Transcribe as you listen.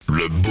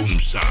Le Boom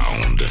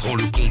Sound prend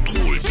le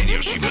contrôle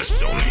d'Énergie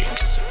Master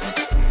Mix.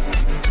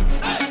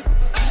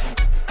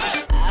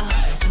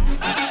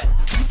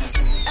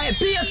 Hey,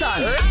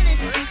 Payton!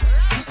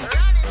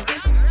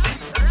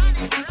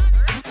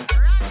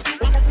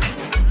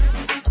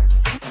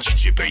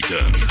 DJ Payton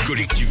du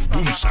collectif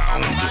Boom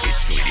Sound est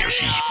sur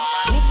Énergie.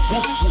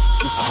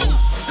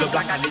 Le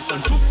black a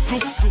descend,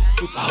 chouk.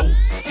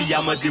 Si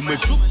y'a m'a dit, moi,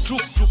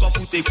 chouk, en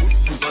fout écoute.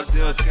 Pour quand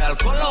c'est un trait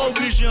alcool, là,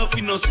 obligé en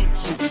fin en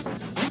soupe.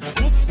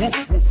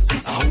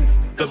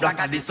 Le black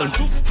a descend,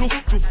 chouk.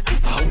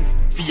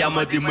 Si y'a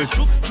m'a dit, moi,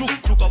 chouk,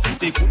 en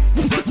fout écoute.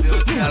 Pour quand c'est un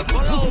trait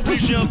alcool, là,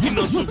 obligé en fin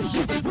en soupe.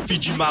 Fille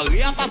du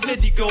mari a pas fait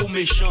dire que ou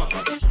méchant.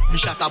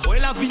 Michata boy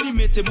la vini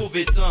mette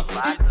mauvais temps.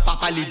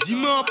 Papa les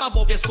dimanche, pas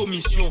bon pièce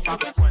commission.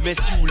 Mais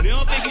si vous voulez,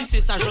 on peut glisser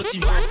ça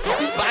gentiment.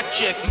 Pas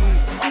check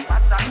nous.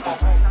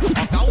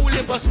 En cas où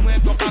les boss moins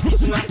qu'on pas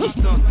besoin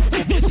assistant.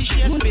 Ou bien ti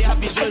CSP a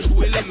besoin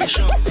jouer les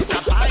méchants.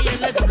 Ça pareil,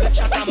 les doubles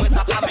chat à moi,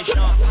 ça pas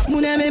méchant.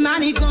 Mon aimé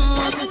manicon,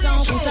 c'est ça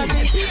on pousse à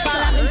tête. Par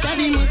la même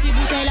servie, moi si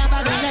bouteille la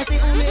pas de laisser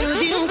en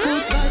mélodie, on coup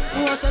de boss.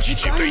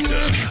 DJ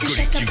Payton du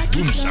collectif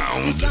Boom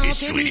Sound est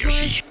sur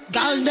Énergie.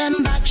 Garde them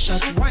back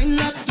shot, wine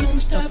up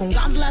non-stop. On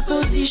garde la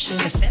position,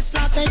 les fesses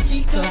la fait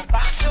TikTok.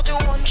 Partir de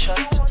one shot.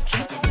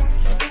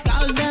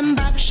 Garde them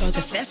back shot,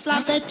 les fesses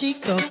la fait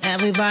TikTok.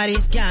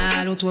 Everybody's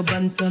gal, autour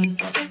Banton.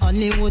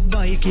 Hollywood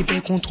boy qui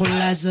peut contrôler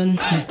la zone.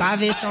 Nous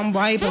pavé sans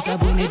boy pour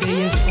s'abonner de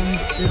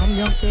fun.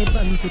 L'ambiance est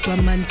bonne, c'est toi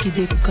man qui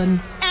déconne.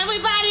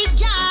 Everybody's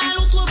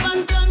gal, autour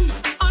Banton.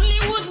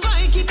 Hollywood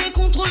boy qui peut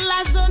contrôler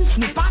la zone.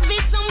 Nous pavé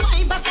sans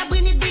boy pour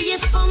s'abonner de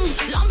fun.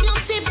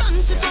 L'ambiance est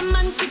bonne, c'est toi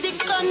man qui déconne.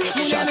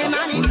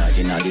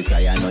 Inna the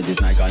sky, I know this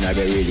night gonna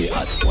be really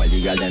hot. While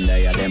the girl them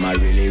there, them are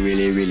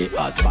really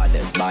hot.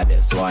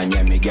 Baddest one,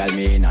 yeah, me girl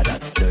me inna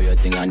that. Do your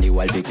thing on the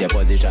wall, fix your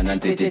position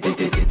and tick. Do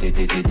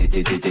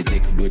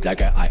it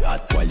like a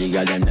hi-hat. While the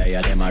girl them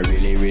there, them are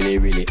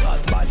really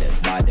hot.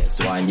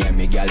 Baddest one, yeah,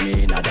 me girl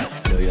me inna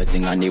that. Do your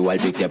thing on the wall,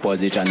 fix your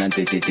position and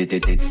tick.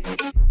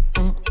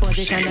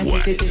 C'est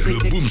what?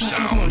 Le Boom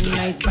Sound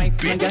tout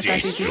pété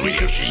sur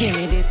Énergie.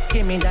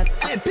 Give me that.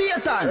 Hey,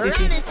 Payton!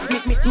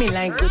 Me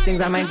like good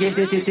things, I might give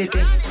it.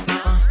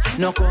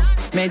 No co,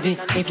 Medi,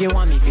 if you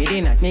want me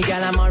feeding at me,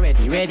 girl, I'm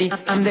already ready.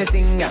 I'm the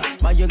singer,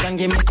 but you can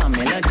give me some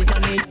melody. I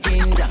need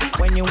ginger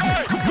when you.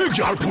 Me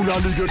girl pull a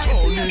nigga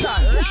Tony.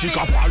 Pussy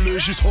can parler,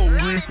 she's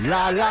hungry.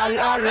 La.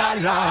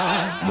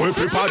 Moi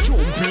peut pas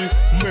jumpy,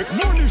 make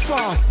money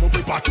fast. Moi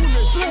peut pas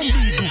tourner zombie,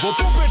 d'où vos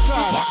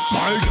compétences.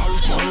 My girl,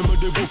 moi me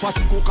dégo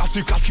fatigue au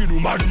kati qui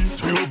nous marie.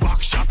 Mais au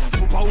back shot,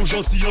 faut pas aux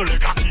gentils les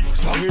kakis.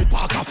 Soirée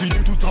pas qu'à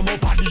finir tout en mon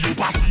padi au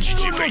parti.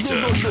 DJ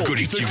Payton du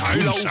collectif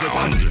Boom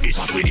Sound est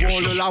sur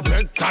Énergie. La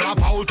bête, t'as la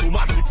pas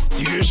automatique.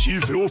 Tirer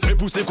chiffre, on fait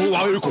pousser quoi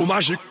à eux,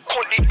 magique.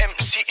 Condé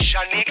MC,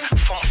 Yannick,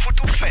 femme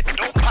photo fait,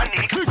 don't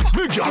panique.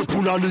 Me girl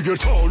pull a nigga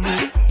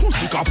Tony.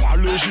 Pussy can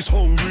parler, she's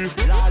hungry.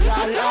 La.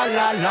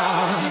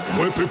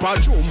 Moi peut pas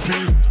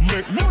jumpy,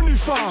 make money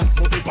fast.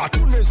 Moi peut pas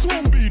tourner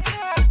zombie.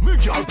 Me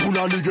girl pull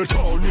a nigga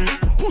Tony.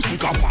 Pussy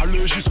can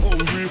parler, she's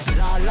hungry.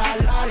 La.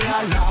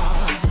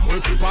 Moi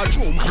peut pas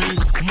jumpy,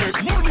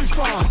 make money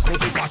fast. Moi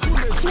peut pas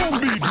tourner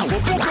zombie. D'où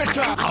vos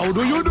compétences. How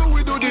do you do?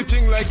 We do the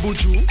thing like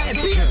Buju.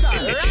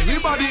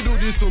 Everybody do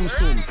the sum.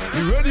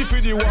 Me ready for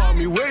the war,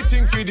 me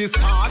waiting for the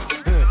start.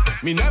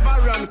 Me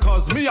never run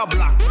cause me a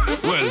black.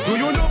 Well, do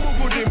you know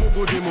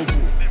Mugu?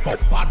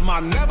 Bad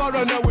man never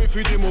run away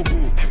for the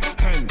Mugu.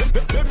 And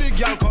baby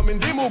girl come in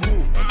the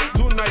Mugu.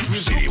 Tonight we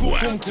c'est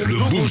what? Le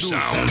Boom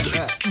Sound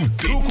est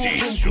tout pété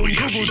sur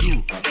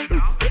Énergie.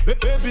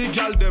 Baby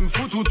girl them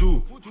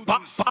foutoudou.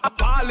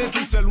 Parle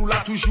tout seul ou là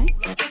toujours.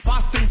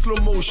 Fast in slow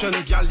motion,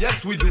 girl,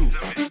 yes we do.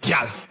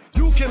 Girl,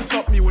 you can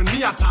stop me when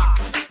me attack.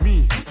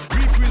 Me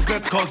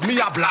represent cause me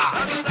a black.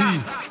 The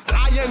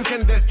lion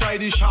can destroy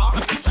the shark.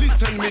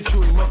 Listen me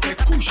tune, me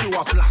take couche ou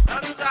a plaque.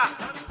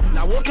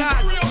 Now work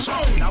hard.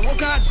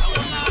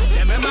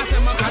 Remember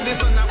tell me ka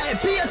descend now. Hey,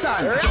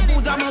 Payton!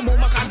 Jambou da maman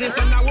ma ka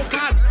descend now work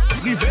hard.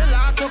 Rive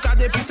la toka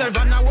depuis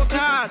selva now work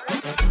hard.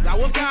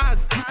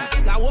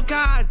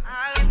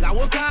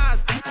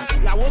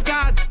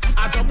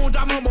 A jambou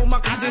da maman ma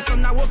ka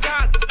descend now work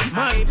hard.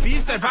 Ma epi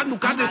selva nou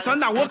ka descend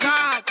now work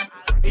hard.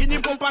 Ini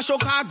pompa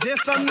choka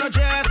descend no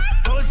jet.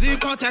 Faut dire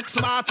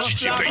contexte ma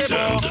tos la te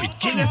bon.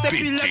 Qui laisse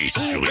pilet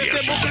pour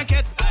péter bon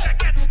caquette.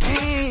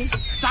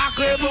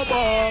 Sacré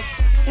bobo.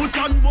 Ou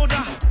ton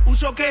boda, ou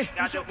choqué.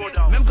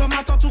 Même quand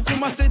ma tante ou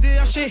commence à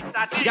déhacher.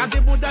 Gardez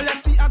boda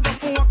laissi à deux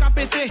fonds à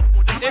capéter.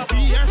 Et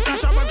puis un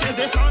sacha va te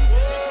descendre.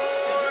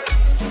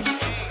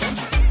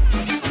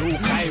 You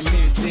kai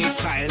me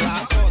kai la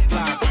côte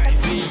la kai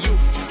you.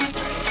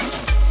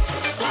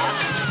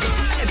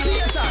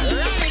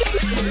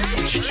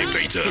 DJ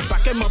Payton. C'est pas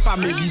qu'elle m'a pas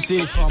mérité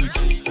femme.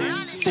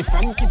 C'est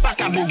femme qui pas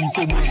qu'à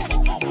mériter moi.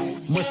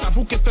 Moi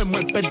s'avoue qu'elle fait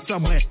moi pète ça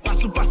moi. Pas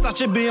sous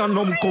passage bien un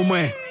homme comme moi.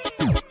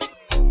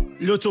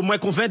 L'auto moins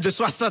qu'on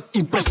 22-60,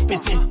 il peut se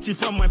péter. Tu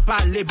fais moins pas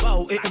les bas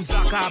et une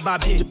sac à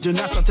babier. De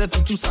notre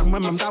tête tout ça, moi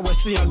même ouais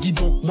c'est un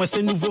guidon. Moi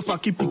c'est nouveau fa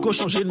qui pico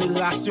changer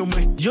génération moi.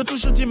 Yo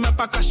toujours dit même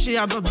pas caché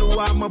à dans l'eau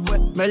à moi boy.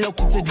 Mais là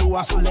côté de l'eau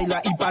à soleil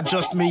là il pas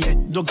just me.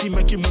 Donc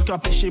dis-moi qui monte à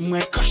pêcher moi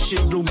caché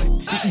de l'eau.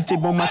 Si il était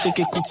bon maté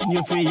que continue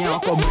veiller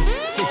encore moi.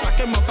 C'est pas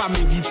que moi pas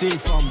mérité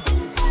femme.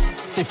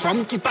 C'est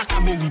femme qui pas qu'à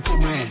mériter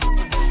moi.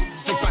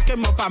 C'est pas que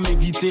moi pas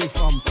mérité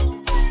femme.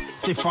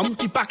 C'est femme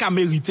qui pas qu'à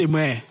mériter moi.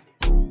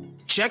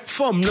 Check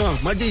femme non,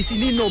 moi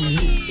dessine non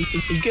li.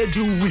 Il que du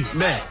oui,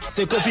 mais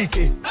c'est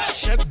compliqué.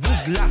 Check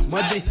bout là,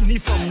 moi dessine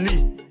femme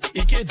li.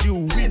 Il que du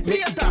oui, mais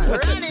il t'a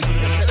peut-être.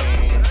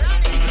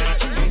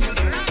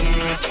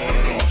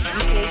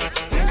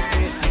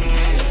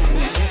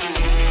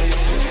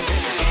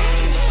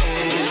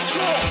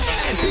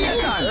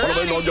 Follow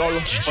me no girl,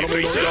 follow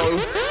me no girl.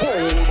 Oh,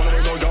 follow me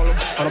no girl,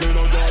 follow me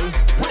no girl.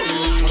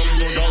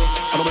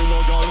 Follow me no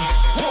girl,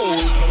 oh,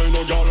 follow me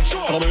no girl,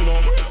 follow me no.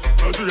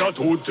 Dis à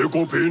toutes tes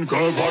copines que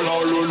voilà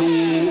le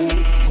loup.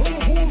 Boum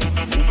boum,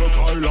 on veut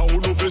qu'à là où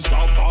nous fait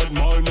stop bad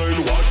man and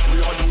watch me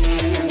a do.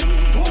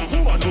 Boum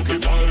boum, à nous qui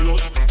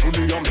pilot, on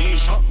dit à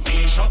Misha,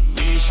 Misha,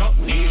 Misha,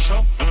 Misha.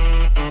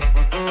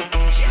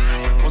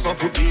 On s'en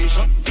fout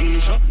Misha,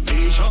 Misha,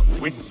 Misha.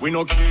 We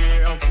no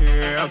care.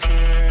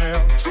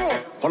 Sure.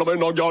 Follow me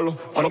no girl,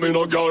 follow me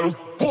no girl.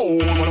 Oh,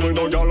 follow me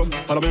no girl,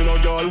 follow me no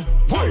girl.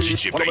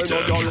 DJ Payton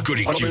du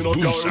collectif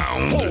Boom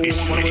Sound et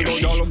sur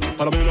Énergie.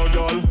 Follow me no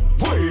girl.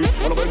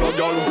 Follow me no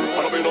girl,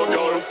 follow me no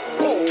girl.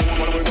 Oh,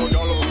 follow me no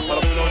girl,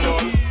 follow me no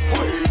girl.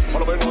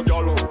 Follow me no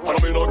girl, follow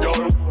me no girl.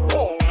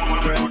 Oh,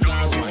 follow me no girl.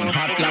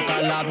 Hot like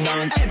a lap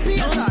dance. Don't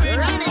spin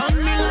on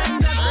me like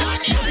that.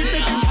 You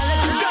take a pallet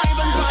to drive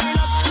and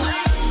pilot.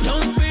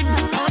 Don't spin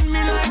on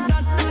me like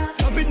that.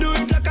 Don't be do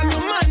it like I'm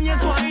your man,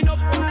 yes, wind up.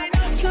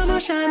 Slow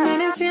motion,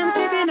 Hennessy, I'm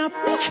sipping up.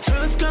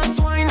 First class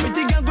wine,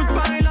 pretty girl, good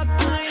pilot.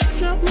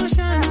 Slow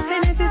motion,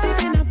 Hennessy,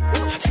 sipping up.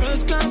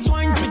 First class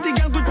wine, pretty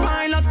girl, good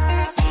pilot.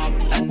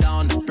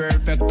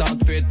 Perfect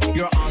outfit,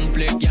 you're on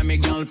flick, yeah, me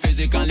girl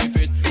physically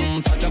fit.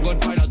 Such a good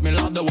pilot, me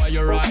love the way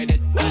you ride it.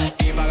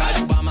 If I got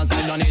you by my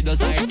side, don't need the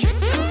side chick.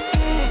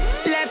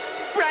 Left,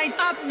 right,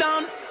 up,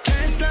 down.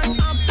 Dress like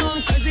up,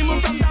 down, crazy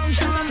move from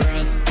downtown.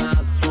 First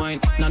class wine,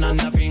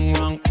 nothing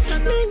wrong.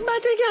 Big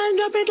body girl,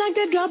 drop it like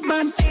the drop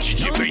band.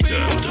 DJ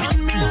Payton de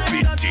tout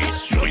péter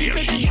sur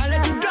Énergie. I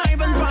let you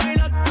drive and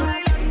pilot.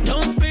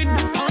 Don't speed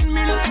on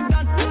me like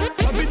that.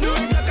 What we do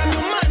it like I'm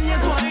your man,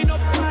 yes, wind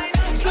up.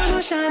 Slow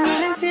motion,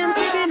 Hennessy, I'm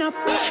sipping up.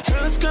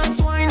 First class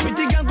wine,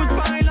 pretty girl, good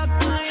pilot.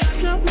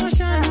 Slow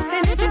motion,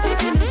 Hennessy,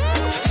 sipping up.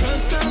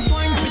 First class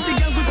wine, pretty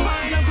girl, good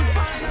pilot, good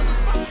pilot.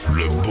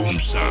 Le Boom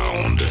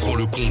Sound prend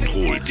le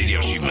contrôle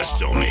d'Énergie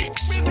Master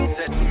Mix.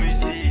 Cette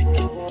musique.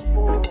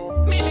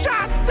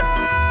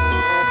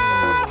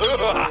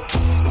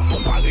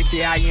 On va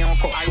arrêter à rien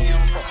encore.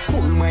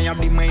 Pour le moyen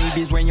des mains,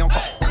 il besoin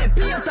encore.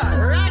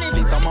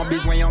 Les hommes ont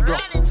besoin en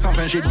glock.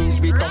 120 G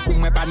 18 ans, pour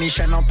moi, pas ni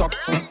chaîne en top.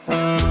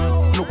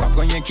 Nous quatre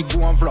rien qui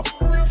goût en vlog.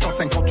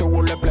 150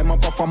 € le paiement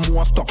pas femme ou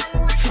en stock.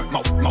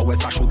 Ma ouais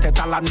ça chaud tête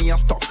à la ni en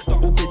stock.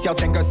 Ou pis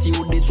certain que si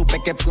ou des sous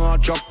paquet prend un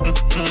job.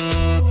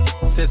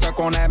 C'est ça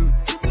qu'on aime.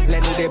 Les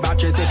nous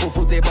débattre c'est pour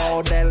foutre des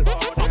bordel.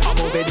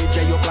 En mauvais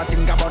DJ yo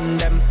platine gabon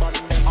dem.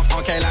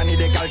 En quelle année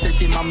de qualité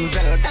si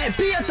mamzelle. Hey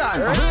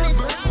Payton.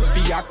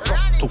 Fille à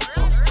costaud.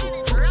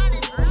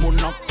 Mon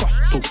nom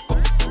costaud.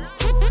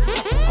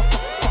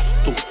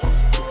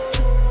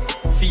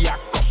 Fille à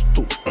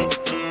costaud.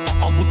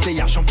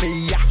 Embouteillage en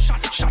pays.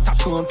 Chat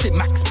à compter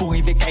max pour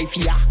arriver qu'à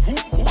FIA.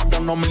 Pendant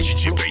l'homme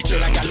libre, j'ai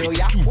la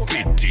galeria.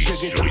 Je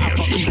vais ça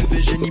avant qu'il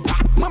leve, je n'y pas.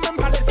 Moi-même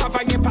pas les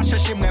savagnes, pas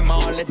chercher vraiment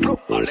en lettre l'eau.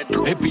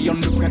 Et puis y'en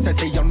de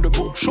princesse et y'en de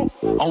beau chaud.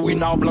 En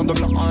winner blanc de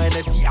blanc, en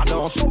NSI à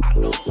danseau.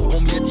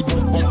 Combien d'y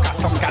bon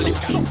casse en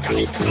calypso.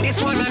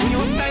 This one a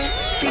new style,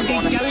 for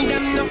the girl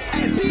them now.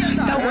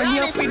 That one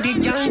here for the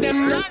girl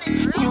them now.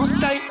 New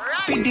style,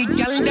 for the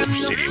girl them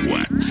now. C'est les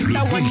watts,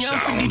 le Boom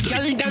Sound,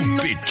 tout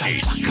pété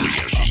sur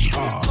Énergie.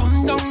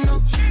 Come down now,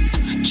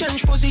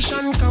 change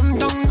position, come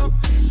down now.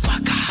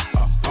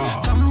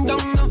 Come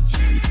down now,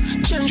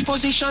 change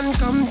position,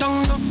 come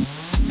down now.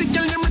 The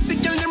girl them ready,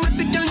 the girl them ready,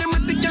 the girl them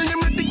ready, the girl them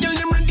ready, the girl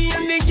them ready,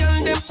 and the girl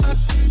them hot.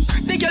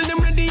 The girl them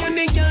ready and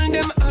the girl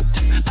them hot.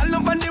 All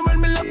over the world,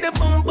 me love the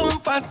bum bum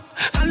fat.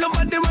 All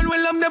over the world, we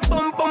love the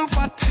bum bum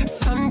fat.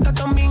 Santo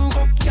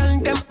Domingo, girl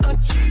them hot.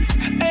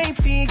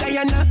 Haiti,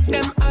 Guyana,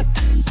 them hot.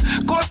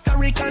 Costa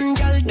Rican,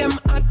 girl them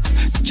hot.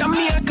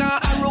 Jamaica,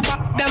 Aruba,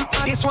 them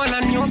hot. This one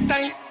a new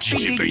style, for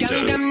the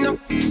girl them now.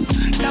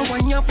 That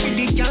one ya for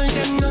the girl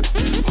them now.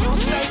 New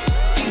style,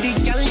 for the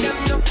girl them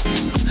now.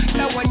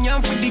 That one ya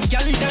for the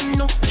girl them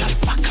now. Girl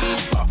back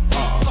up,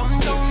 come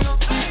down now.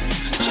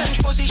 Change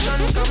position,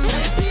 come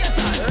down.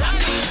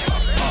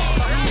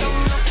 Come down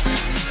now.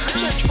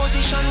 Change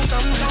position,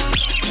 come down.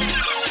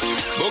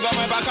 Boga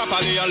my back up a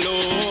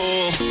little.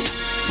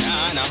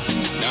 Nah.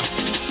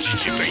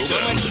 DJ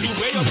Payton de tout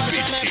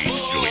pété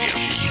sur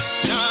Énergie.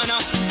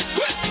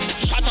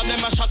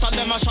 Shatter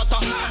them a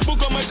shatter.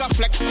 Boga my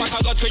flex, pas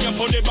qu'à gâter rien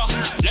pour débat.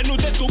 Là nous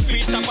t'es tout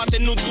pis, t'as pas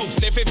nous tout.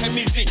 T'es fait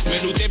musique, mais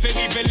nous t'es fait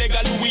vivre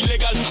légal ou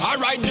illégal.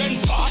 Alright then,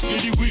 pass me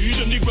the weed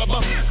and the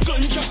grabber.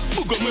 Ganja,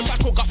 bougon me pas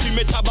coca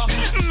fumer tabac.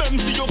 Même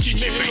si yo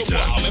fumé le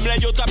bois, même là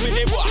yo tapé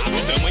des bois.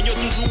 Mais moi yo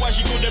toujours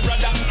agit comme des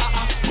bradas.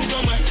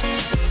 Bougon me.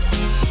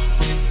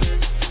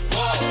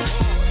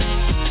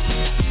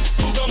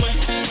 Bougon me.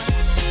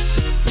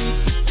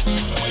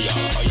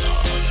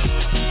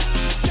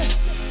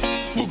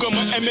 Bougon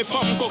me aime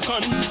femme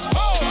coconne.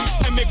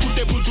 Aime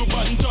écouter boujou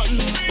banton.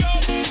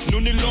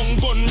 Nous ni long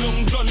gun,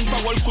 long john.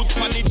 Parole coûte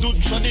pas ni doute,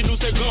 j'en dis nous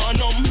c'est grand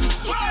homme.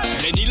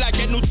 Les ni la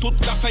gueule nous toutes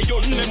café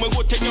yon. Mais moi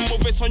wote yon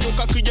mauvais son yon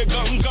ka crier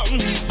gang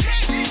gang.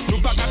 Nous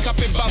pas qu'à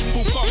caper bab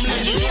pour femme.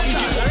 Les ni yon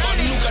qui faut ban,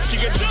 nous qu'à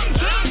tirer dang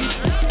dang.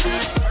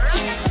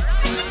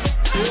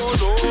 Oh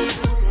no.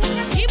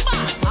 Hipa,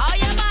 oh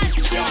yeah man.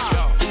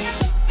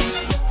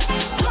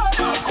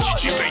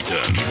 DJ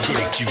Payton du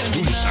collectif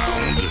Boom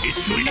Sound et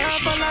sur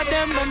Énergie.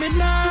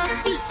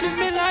 See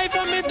me life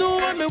and me do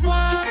what me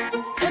want.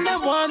 And I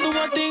want do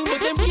one thing but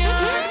them can't.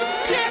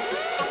 Yeah,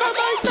 by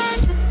my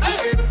stand.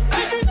 Every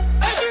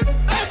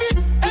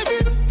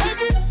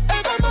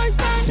my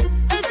stand.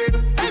 Every.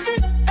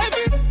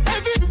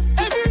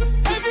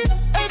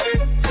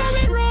 So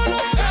we roll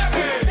up.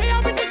 Hey,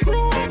 I'm with the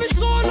crew, I'm with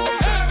solo.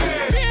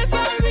 Yes,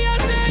 we are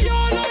say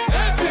YOLO.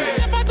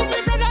 Never do me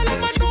brother like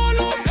my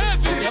Nolo.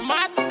 Yeah,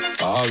 mad.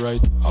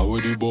 Alright, I will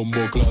the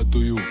bombo clad to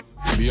you.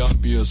 Me and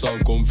BS I'll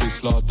come fi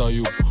slaughter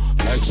you.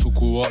 Like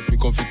Suku out, me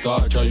come fi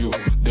torture you.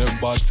 Them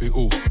bad fi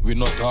who, we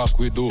not talk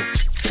we do.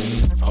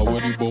 I wear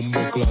the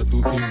bumbo clad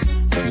to him.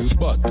 Feel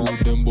bad to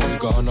them boy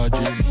gonna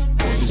gym.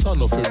 But this a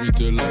no fairy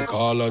tale like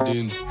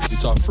Aladdin.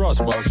 It's a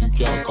frost bath, you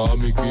can't call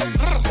me king.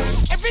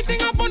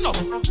 Everything I burn up,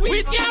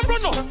 we can't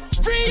run up.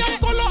 Free and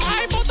color,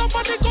 I'm out up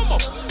and they come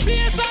up.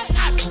 BS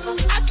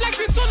act like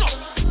the sun up.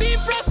 Deep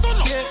frost turn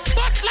up,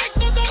 but like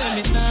no done.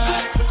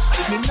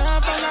 Me nah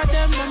follow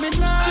them, no me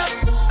nah.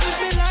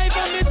 Me life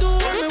and me do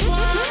what me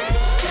want.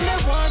 And I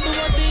want do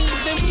one thing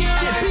with them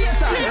can't.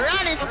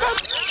 Run it.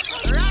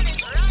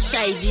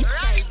 Shady,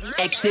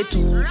 ex c'est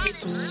tout.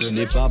 Ce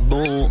n'est pas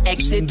bon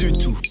Ex c'est du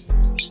tout.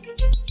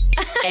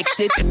 Ex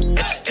c'est tout.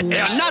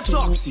 Not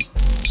toxic.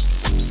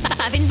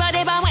 Avec une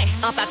body bah ouais,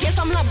 en papier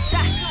somme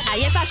lambda.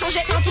 Aïe pas changé,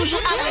 on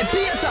toujours avec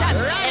Payton.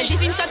 Et j'ai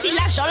fini sorti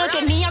la jolle que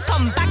ni un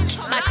comeback.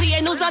 Ma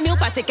crié nos amis ou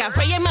pas t'es qu'à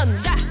voyer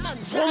mandat.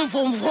 Vroom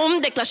vroom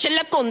vroom, déclencher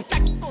le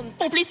contact.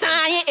 Oublie sans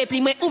rien et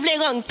puis moi ouvre les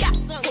rankas.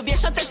 Combien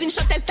chanteuse une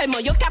chanteuse tellement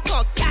yo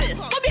capron cal.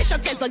 Combien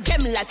chanteuse en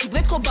game là,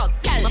 tibre trop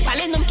bocal. M'en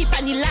parle nom qui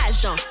pas ni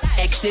l'argent.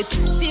 Ex c'est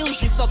tout. Si ou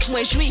j'suis fuck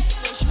moi j'suis.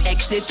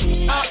 Ex c'est tout.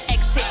 En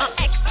ex c'est en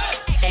ex.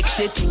 Ex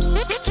c'est tout.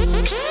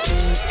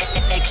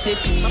 Ex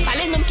c'est tout. M'en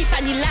parle nom qui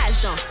pas ni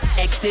l'argent.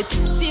 Ex c'est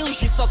tout. Si ou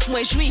j'suis fuck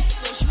moi j'suis.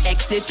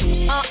 Ex c'est tout.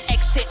 En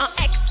ex c'est en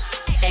ex.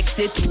 Ex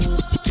c'est tout.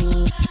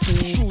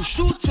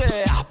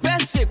 Chouchouter,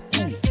 baisse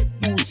coup.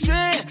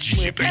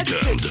 DJ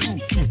Payton de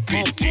tout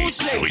péter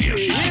sur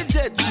Énergie.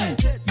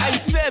 Aïe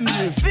fait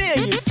mieux,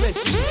 veille fait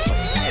sous.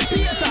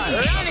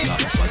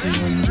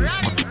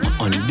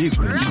 On the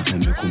ground, on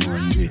me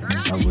commande.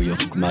 Ça va y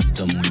avoir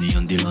matin, money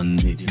on the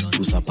land.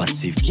 Tout ça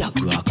passe via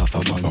quoi, kafa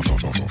man.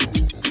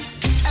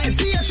 Hey,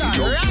 Payton,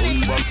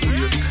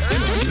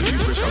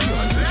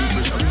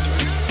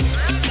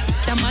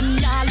 The man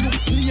ya look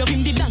slave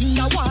in the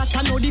danda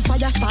water, now the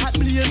fire start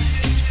blaze.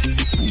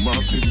 Boom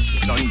off slip,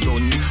 done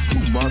done.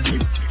 Boom off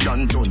slip,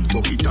 done done.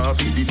 Bucket off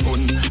for the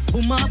fun.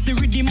 Boom off the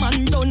rhythm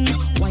and done.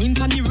 Wine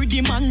pan the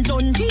rhythm and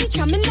done.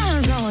 Teacher me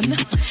now run.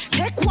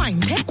 Take wine,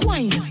 take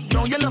wine.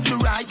 Now you love the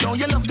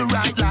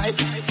right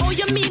life. Oh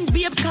you mean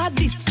babes, cause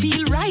this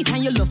feel right.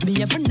 And you love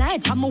me every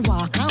night. I'ma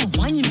walk and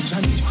wine.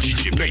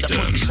 DJ Payton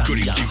du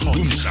collectif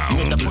Boom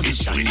Sound et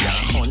sur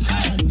Énergie.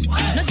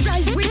 Now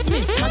drive with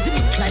me, cause it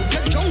look like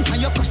you're drunk.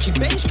 And your cocky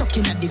bench stuck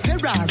in at the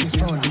Ferrari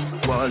front.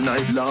 All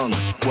night long.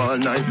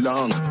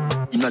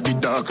 Inna the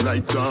dark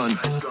light gone.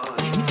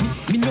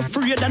 Me no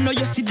afraid I know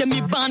you see them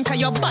me born. Cause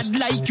you're bad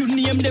like you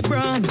name the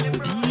brand.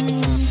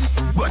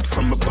 But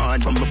from a barn,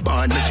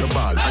 make your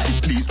ball. I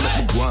did please let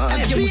me go on.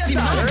 You see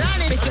man,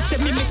 bet you say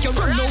me make you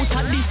run out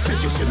of this.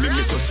 Bet you say me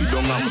make you sit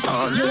down and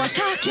on. You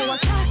attack.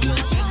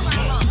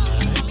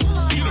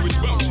 You know it's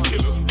Welsh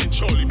Killer and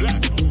Charlie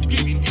Black.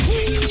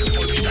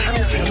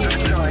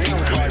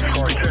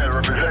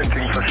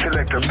 Representing for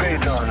Selector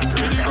Payton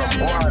from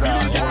Wada.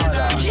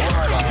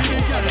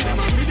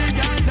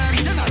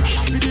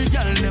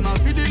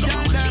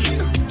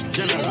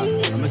 General,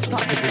 I'm a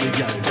start with the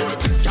girl.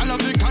 Girl have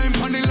the kind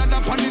pon the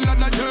ladder,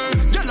 yeah.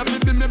 Girl have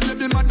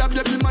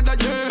baby mother,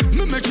 yeah.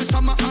 Me make you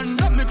summer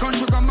under me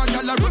country grandma,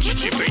 girl.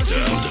 DJ Payton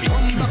de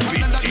tout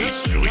péter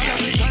sur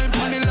Énergie.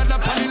 Pon the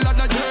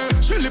ladder,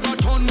 yeah. She live a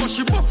town, but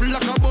she buff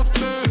like a buff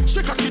play.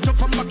 She cock it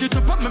up and back it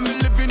up, and me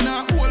live in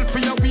a hole for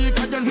a week,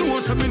 and you know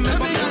so me never.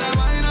 Baby girl,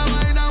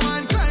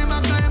 wine, climb.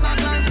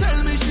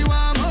 Tell me she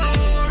want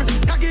more.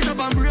 Cock it up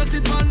and brace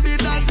it on the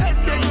dance. Head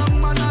the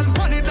young man and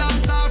pon the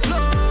dance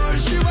floor.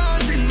 She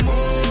wanting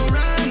more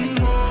and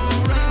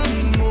more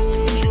and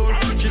more.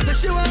 She said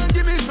she want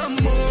give me some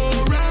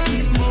more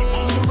and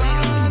more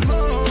and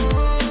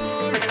more.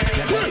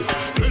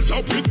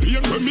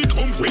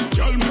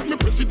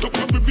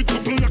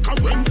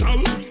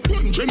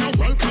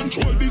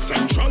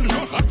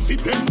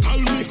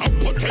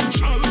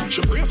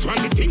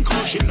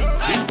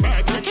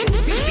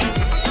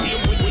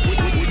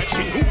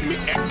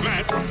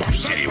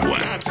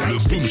 Le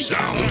Boom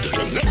Sound.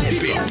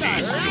 Pété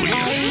sur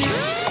Énergie.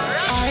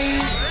 I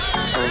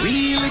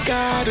really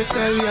gotta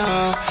tell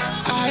ya,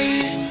 I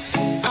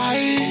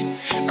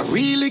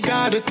really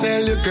gotta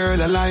tell you,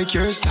 girl, I like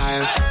your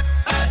style.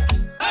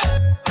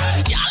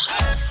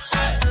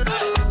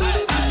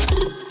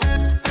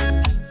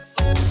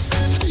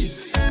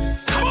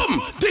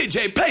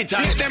 DJ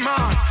Payton. Hit them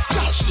on.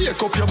 Y'all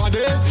shake up your body.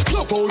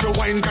 Love how you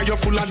wine, cause you're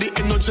full of the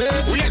energy.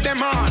 We hit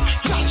them on.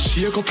 Y'all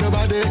shake up your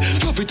body.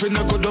 Love it when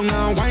you go down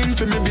and wine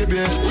for me,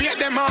 baby. We hit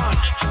them on.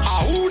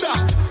 Who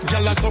that?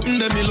 Girl, that's something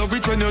that me love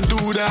it when you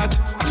do that.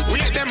 We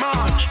hit them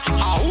on.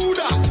 Who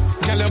that?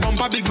 Girl, your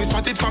bumper big, me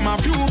spot it from a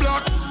few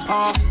blocks.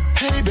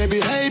 Hey baby,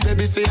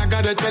 say I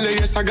gotta tell you,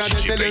 yes I gotta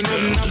tell you,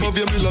 nothing above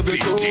you, me love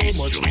you so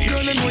much. Girl,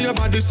 I know your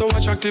body so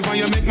attractive and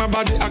you make my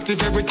body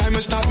active. Every time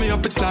you start me up,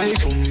 it's like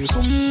zoom.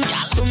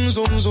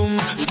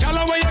 Girl,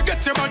 where you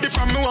get your body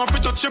from, me want to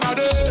touch your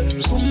body.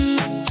 Zoom.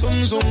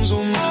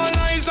 All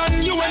eyes on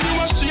you when you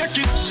are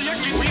shake it.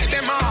 We hit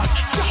them on.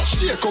 Girl,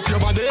 shake up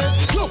your body.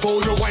 Love how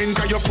you wine,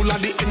 cause you're full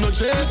of the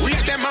energy. We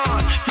hit them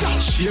on.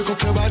 Girl, shake up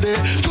your body.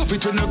 Love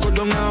it when you go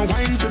down and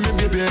wine for me,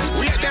 baby.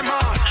 We hit them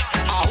on.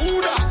 Who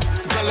that?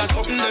 Girl, that's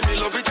something that me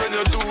love it when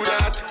you do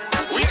that.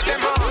 We hit them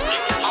on.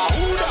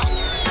 Who that?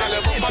 Girl, you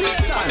bump me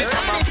spot it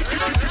from a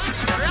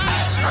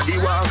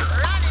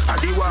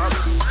Adiwak.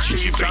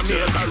 DJ Payton du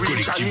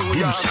collectif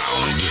Boom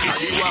Sound et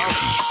sur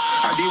Énergie.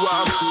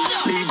 Adiwak,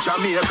 leave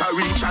Jamaica,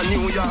 reach a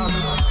New York.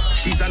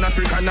 She's an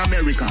African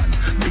American.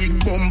 Big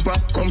bumper,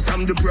 comes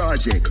from the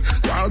project.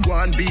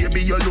 Wagwan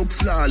baby, you look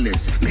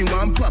flawless. Me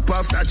want pop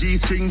off that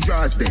G-string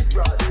draws there.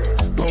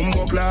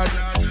 Bumbo clot,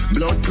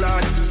 blood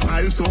clot.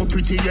 Smile so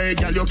pretty, yeah,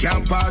 girl, you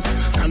can't pass.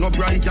 Stand up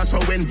right, so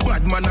when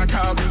bad man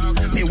attack.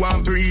 Me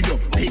want breed up,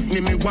 pick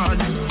me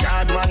want.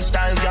 Yard man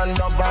style, girl,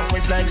 love off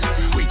with flex.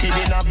 Wicked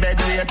in a bed,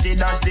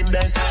 rated as the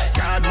best.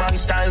 Yard man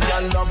style,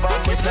 girl, love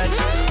off with flex.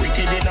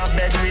 Wicked in a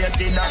bed,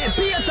 rated as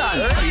the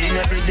best. Clean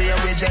every day,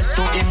 we just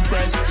to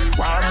impress.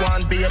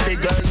 Wagwan baby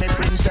girl, me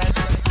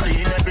princess.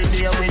 Clean every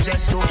day, we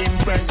just to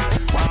impress.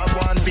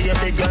 Wagwan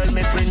baby girl,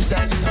 me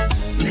princess.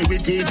 Me we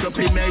teach you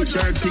fi make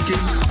jerk chicken.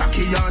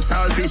 Aki and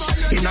saltfish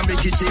in a me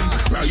kitchen.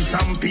 Rice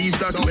and peas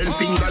that well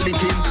finger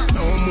licking.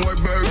 No more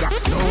burger,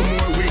 no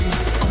more wings.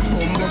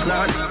 Bumbo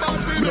clad,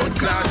 blood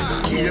clad.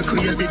 She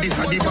crazy, this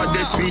a the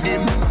baddest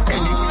rhythm.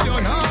 Anyway,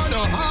 you know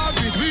no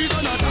habit, we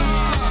don't know.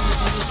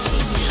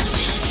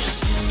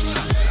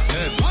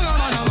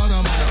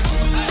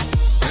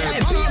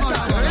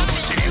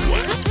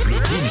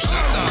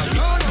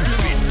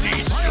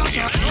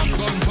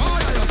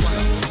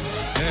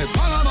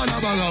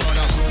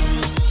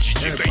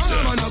 DJ Payton.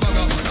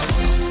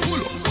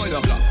 Pull up, boy, the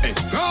black. Hey,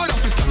 God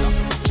of his cutter.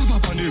 Chop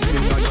up on the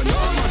ring, now you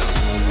know.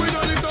 We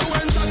don't listen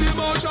when chatty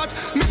more chat.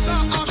 Mr.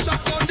 Half shot,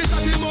 on the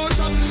chatty more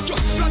chat.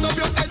 Just flat up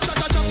your head, chat,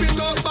 chop it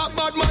up.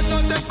 Bad man,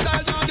 not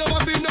textile, dog, you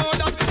have to know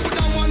that. Put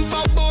down one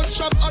pop bounce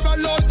shop or a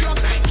load clock.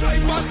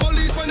 Drive past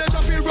police when they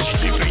chop it road.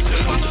 DJ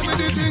Payton. With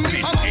the thing,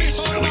 I'm a bit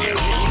so every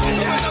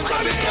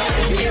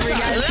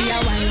girl see a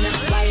wine.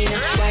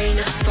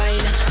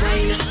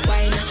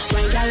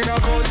 Girl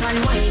rock out and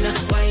wine.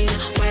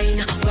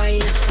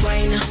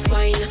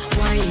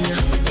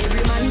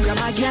 Every man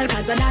grab a girl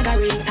 'cause the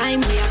dagger in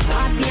time. We a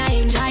party and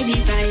enjoy the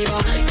vibe.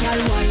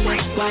 Girl wine.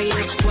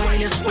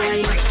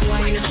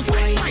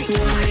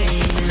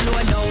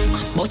 Slow down,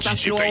 bust a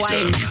slow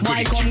wine.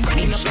 Boy come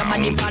clean up your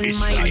body pan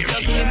mine.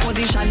 Same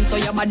position so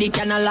your body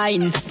can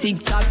align.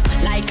 Tick tock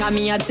like a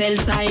me a tell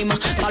time.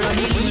 Follow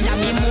the lead of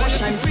me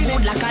motion.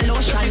 Smooth like a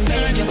lotion.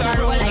 Belly just a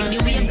roll like the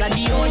waves of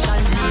the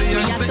ocean. We a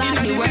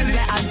start the words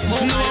that I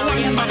spoke.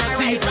 We a man a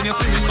right.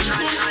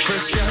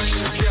 Fresh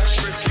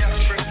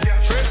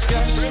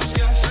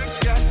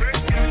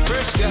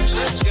cash.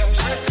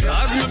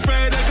 As my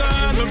Friday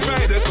gone, my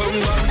Friday come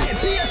back.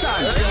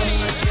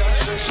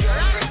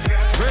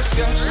 Fresh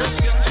cash.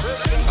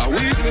 I we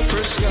say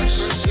fresh cash.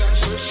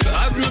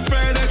 As my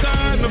Friday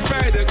gone, my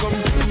Friday come.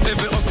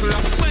 Every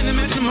hustler, when they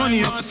make the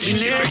money up,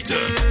 spin it.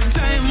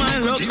 Time my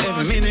luck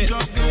every minute.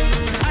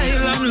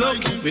 Island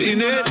luck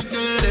in it.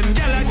 Them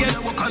gyal get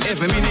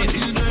every minute.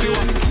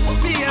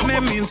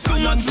 TMM means too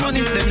much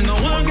money. Them no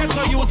one get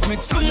a youth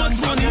make so much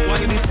money. Why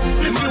did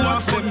if you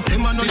watch them,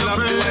 still have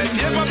the light.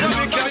 Never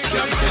come cash.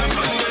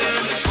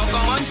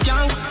 Pokemon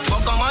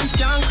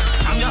skank.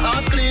 I'm your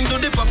heart clean to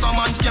the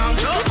Pokemon skank.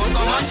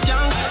 Pokemon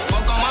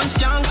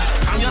skank.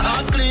 I'm your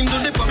heart clean to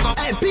the Pokemon.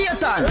 Hey, Payton.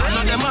 I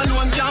know them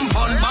alone can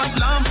burn bad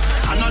lamp.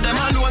 I know them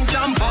alone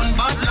can burn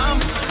bad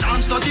lamp.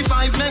 Dance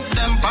 35 make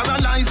them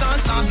paralyze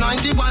and Psalms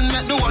 91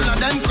 make the whole of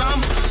them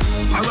cramp.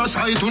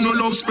 Parasite who no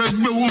love spread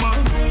rumor.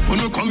 Who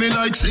no come in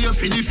like slave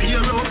for the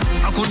pharaoh.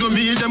 I could do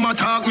me them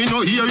attack me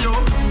no hear you.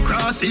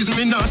 Crosses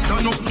me not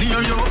stand up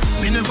near you.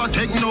 Me never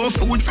take no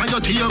food from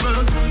your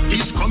table.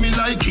 This coming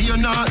like here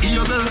now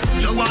evil.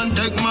 You want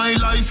take my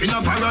life in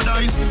a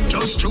paradise.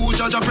 Just true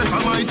judge I prefer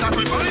my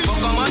sacrifice.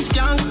 Pokemon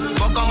skank.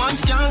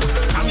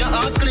 I'm your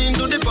heart clean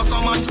to the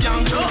Pokemon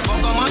skank.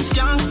 Pokemon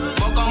skank.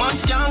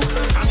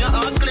 I'm your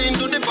heart clean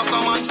to the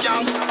Pokemon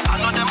skank. I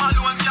know them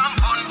alone can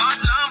burn bad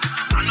lamp.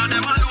 I know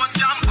them alone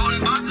can burn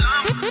bad lamp.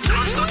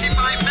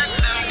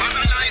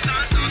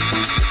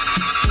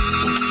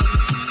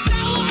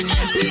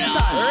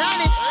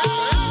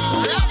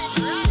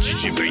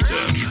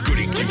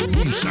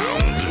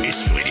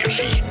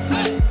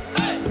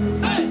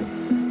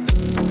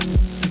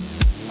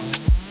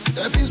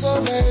 Petit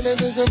soleil,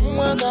 levé, c'est pour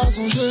moi qu'à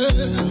songer.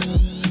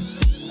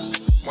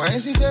 Moi,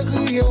 si t'es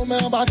crié, ou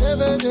même pas t'es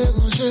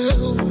dérangé.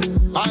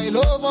 I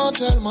love en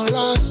tellement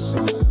las.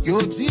 Yo,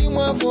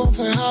 dis-moi, faut me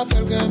faire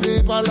appel,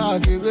 grimper par la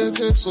guerre,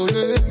 t'es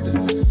solide.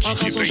 En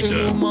cas songer,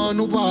 moment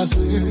nous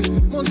passer.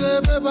 Mon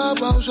Dieu, papa,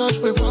 je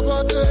peux pas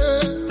porter.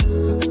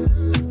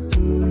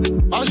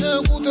 Ah, j'ai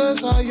écouté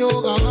ça, yo,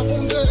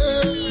 raconté.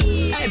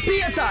 Hey,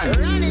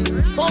 Payton!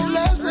 Faut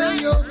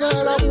laisser yo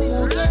faire la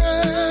monter.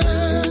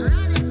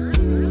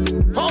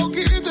 Faut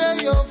quitter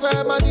yo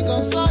faire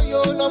manigance,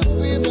 yo,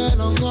 l'amour est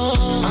belle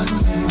encore.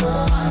 Anonyma,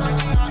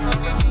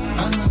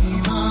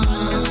 anonyma,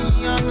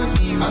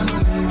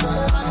 anonyma,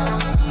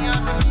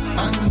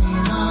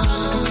 anonyma,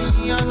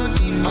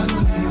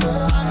 anonyma,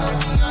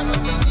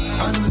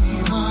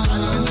 anonyma,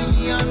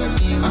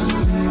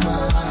 anonyma.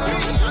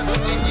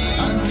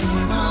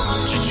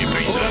 DJ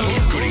Payton du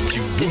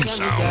collectif Boom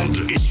Sound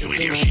et sur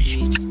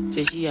Énergie.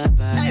 Say she a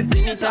bad.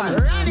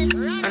 Anytime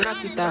I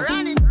knock it out.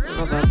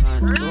 Rubber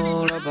band,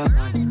 no rubber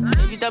band.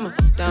 Every time I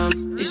put down,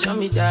 they show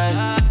me that.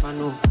 If I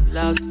know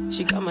loud,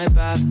 she got my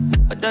back.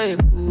 Although you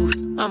ooh,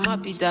 I'm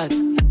happy that.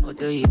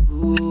 Although you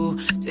ooh,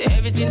 say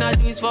everything I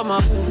do is for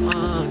my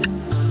woman.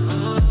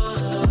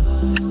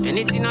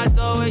 Anything I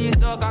talk, when you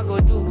talk, I go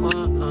do.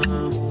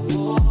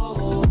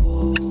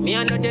 Me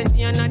I know they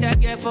see another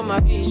girl for my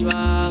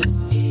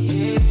visuals.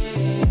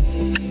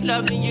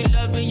 Loving you,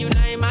 now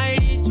in my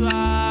ritual.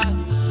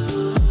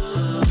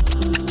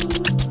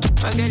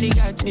 My girl,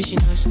 got me, she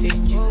not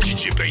stingy.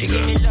 DJ Payton. She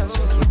give me love,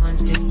 so you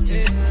want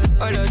it.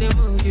 All of the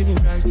moves you been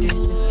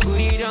practice. Put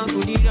it down, on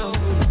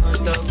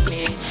top of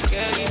me.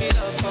 Girl, give me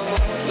love for my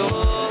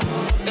door.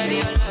 Girl,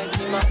 you like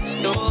me, my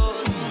store.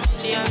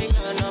 She have me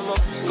gone, I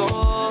must go.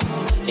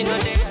 You know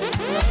they have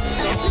me, my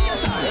soul.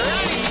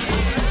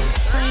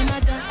 I'm a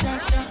da.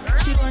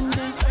 She want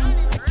them from.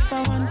 If I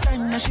want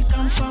time, now she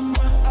come from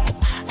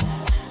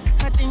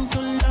nothing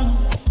too long.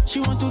 She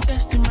want to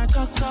test in my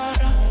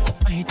cockara.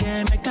 My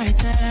dear, make I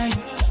tell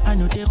you. I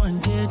know they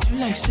want it to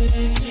like say.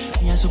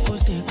 Me I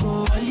supposed to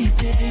go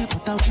holiday,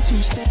 but I want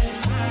to stay.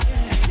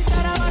 She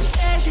thought I was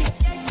crazy.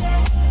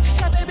 She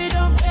said, baby,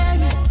 don't play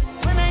me.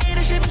 When I hear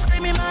the shit,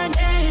 screaming my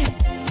name.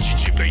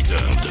 DJ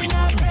Payton fait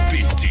tout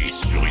péter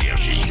sur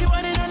Énergie. She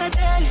want it on a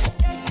daily.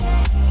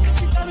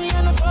 She got me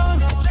on the phone.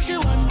 Said she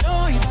want to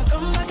know if I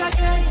come back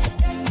again.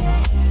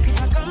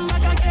 If I come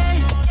back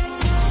again.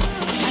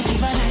 I give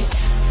her like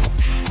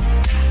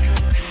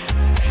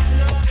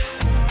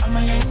I'm a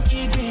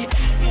Yankee babe.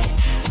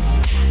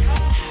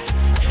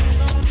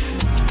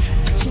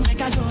 She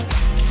make a go.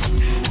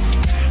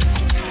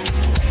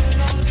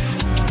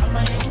 I'm a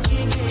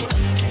Yankee babe.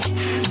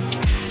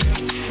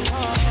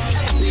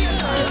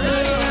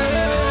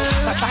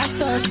 My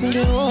pastor's been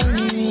the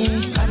only.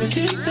 I've been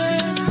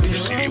saying.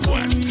 Poussez les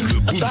watts, le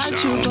Boom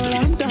Sound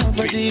fait tout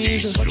péter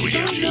sur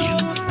Énergie.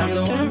 I'm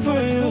down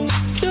for you.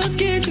 Those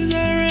cases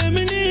are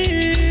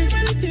reminisce.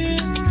 Many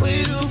things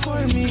wait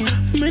for me.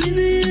 Many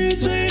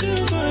things wait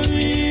for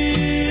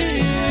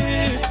me.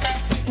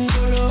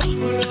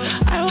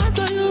 I want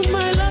to use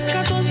my last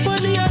card to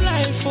spoil your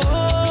life.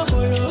 Oh,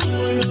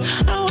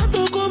 I want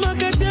to go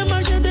market your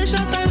market the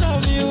shot. I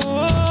love you.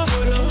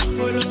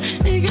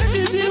 You get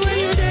it the way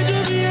you did to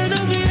me and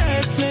of you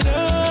explain. Oh,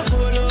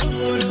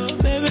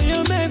 baby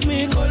you make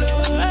me colo.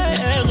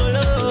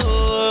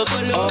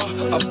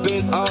 I've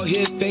been out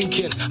here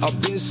thinking, I've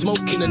been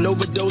smoking and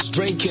overdose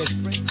drinking.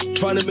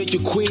 Trying to make you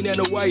queen and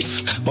a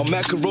wife. My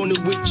macaroni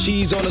with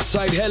cheese on the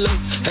side. Hello,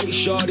 hey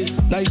shawty,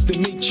 nice to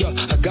meet ya.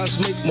 I got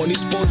to make money,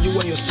 spoil you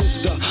and your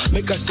sister.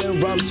 Make I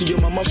send rhyme to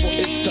your mama for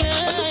Insta. I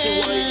don't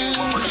care why you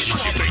want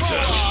DJ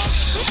Payton.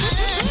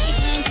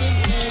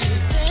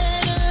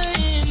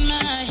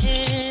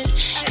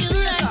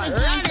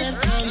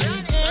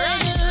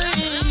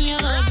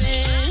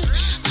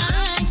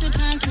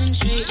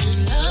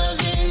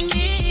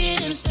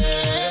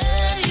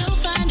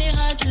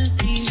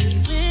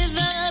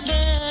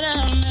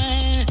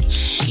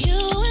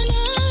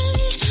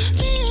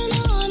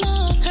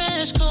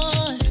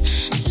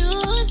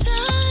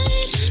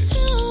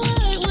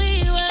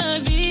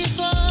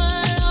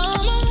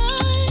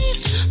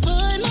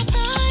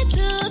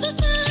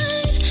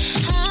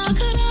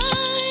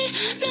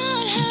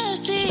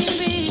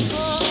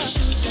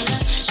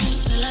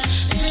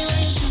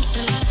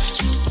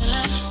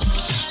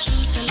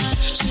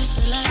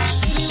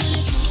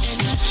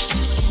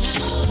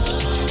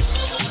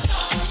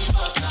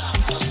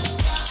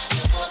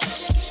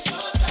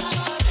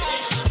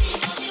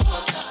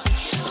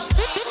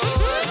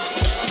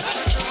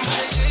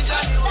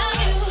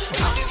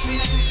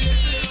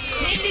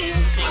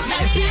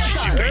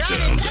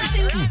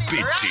 Tout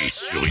péter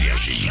sur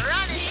Énergie.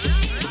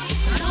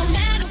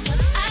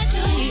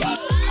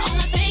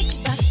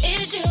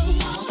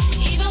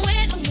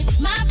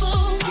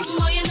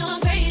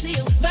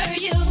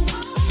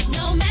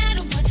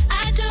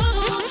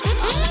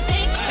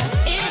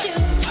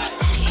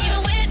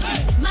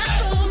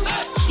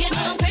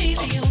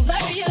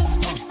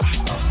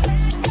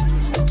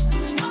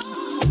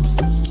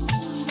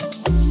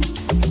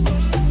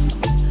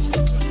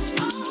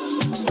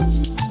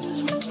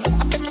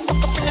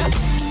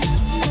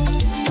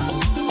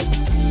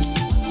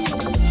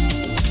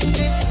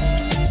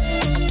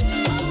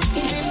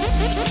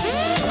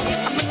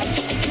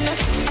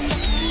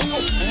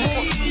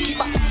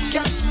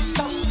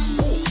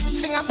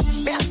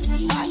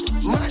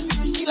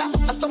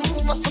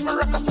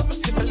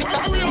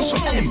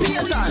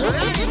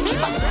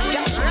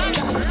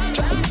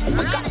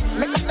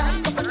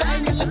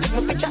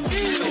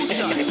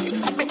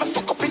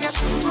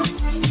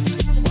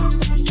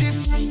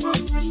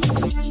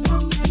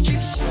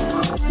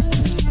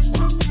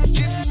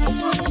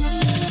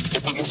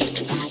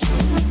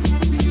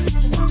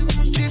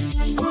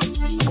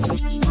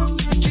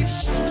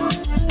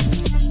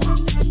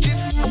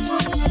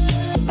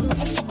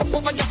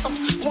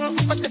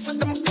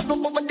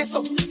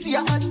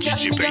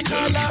 DJ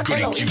Payton,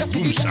 collectif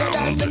Boom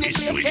Sound et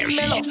sur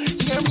Énergie.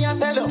 Hear me, I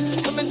tell you,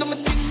 something to me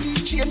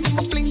think, change to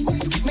my bling,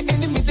 skip me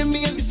enemy, then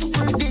me a listen to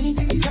the ding.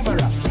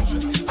 Camera,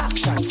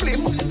 action,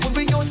 flame, when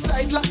we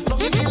outside, lock, love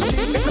me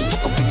building, let me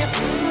fuck up in your.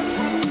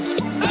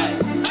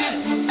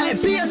 Hey,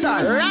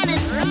 Payton, run it,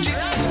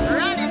 Jiff,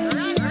 run it,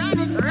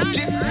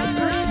 Jiff,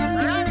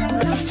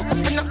 I fuck up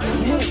in your,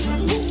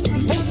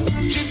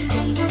 Jiff,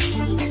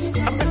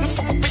 I bet me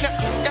fuck up in your,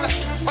 yeah,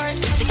 why?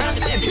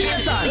 Hey,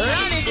 Payton,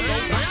 run it.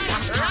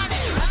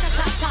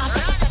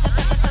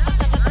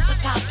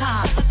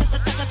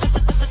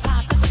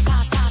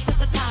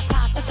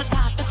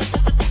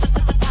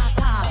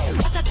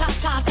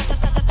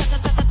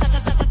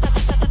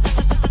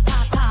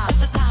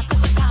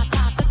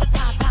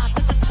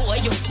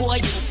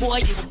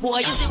 Boy,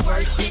 is it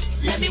worth it?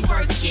 Let me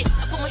work it.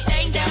 I put my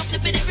thing down,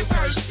 flip it and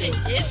reverse it.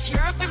 It's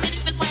your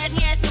primitive, it's why I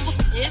need to.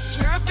 It's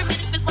your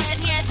primitive, it's why I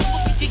need to.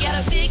 If you got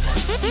a big,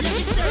 let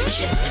me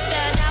search it. And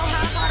find out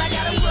how hard I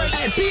gotta work.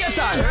 Hey,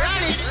 Payton,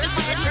 run it. It's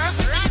why I need to.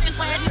 It's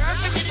why I need to.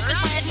 It's why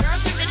I need to.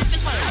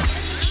 It's why I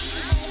need to.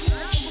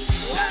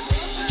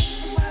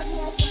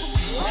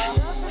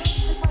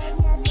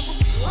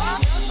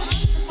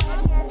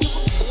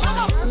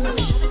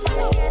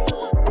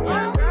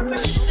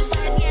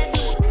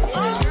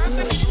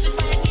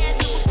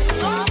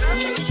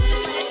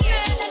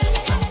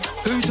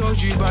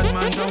 You bad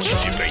man don't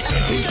dance.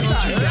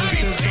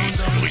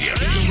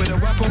 Even with a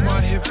rap on my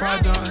hip I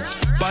dance.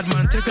 Bad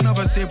man take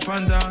another sip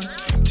and dance.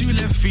 2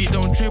 left feet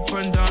don't trip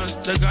and dance.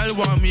 The girl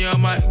want me, I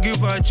might give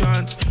her a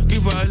chance.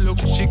 Give her a look,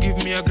 she give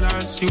me a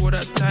glance. You wore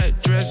that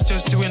tight dress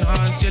just to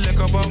enhance. You like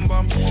a bum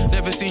bum.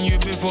 Never seen you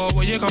before.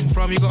 Where you come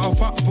from? You got a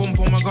fat pum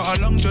pum. I got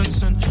a long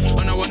Johnson.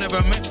 And I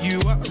never met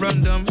you at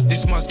random.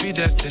 This must be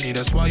destiny.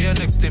 That's why you're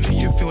next to me.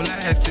 You feel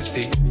like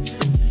ecstasy.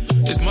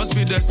 This must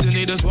be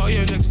destiny, that's why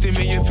you're next to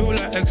me, you feel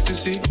like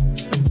ecstasy.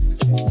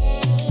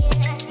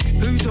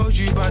 Who told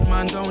you bad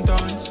man don't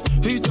dance?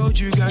 Who told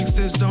you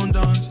gangsters don't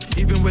dance?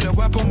 Even with a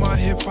whip on my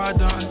hip I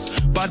dance.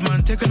 Bad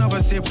man take another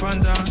sip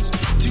and dance.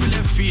 2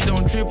 left feet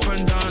don't trip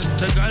and dance.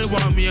 The girl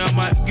want me, I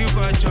might give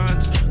her a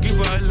chance. Give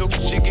her a look,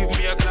 she give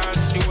me a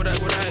glance. You what I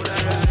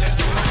just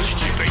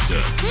DJ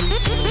Payton.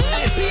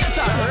 Hey,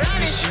 Payton,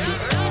 run it.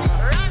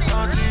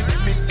 Something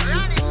let me see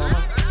you, mama.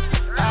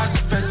 I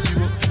suspect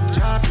you.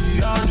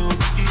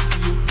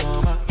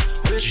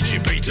 DJ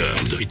Payton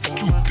fait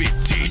tout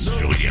péter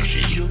sur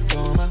Énergie.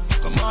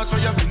 Come out for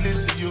your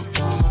feelings, see you,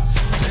 mama.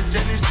 Let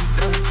Jenny sit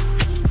down.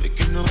 Make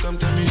you know, come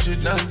tell me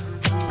shit now.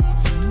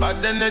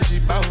 Bad energy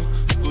power.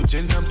 Go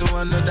change them to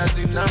another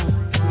thing now.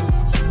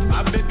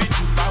 My baby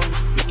too power.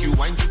 Make you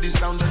whine to the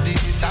sound of the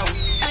hit out.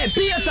 Hey,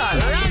 Payton,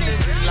 run it.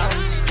 If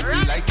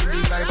you like the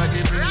vibe, I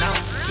give it now.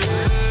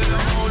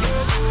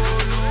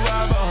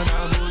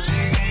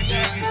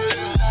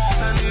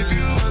 And if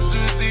you want to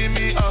see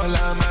me, all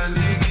I'm a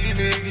niggy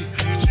niggy.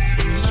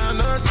 I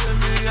know say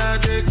me I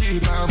dey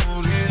keep am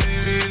really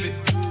really.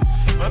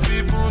 My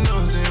people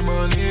know say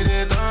money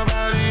they don't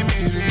bury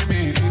me.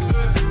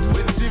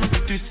 Waiting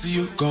to see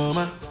you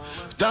come,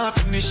 don't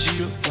finish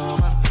you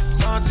come.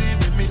 Something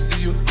they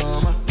miss you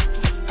come.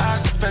 I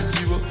suspect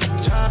you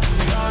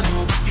champion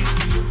no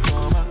easy you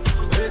come.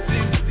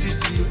 Waiting to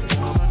see you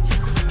come. I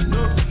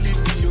no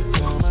believe you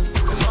come.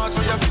 I'm out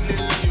for your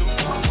feelings you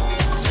come.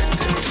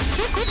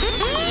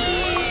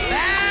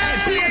 Hey,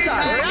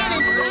 Payton, run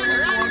it.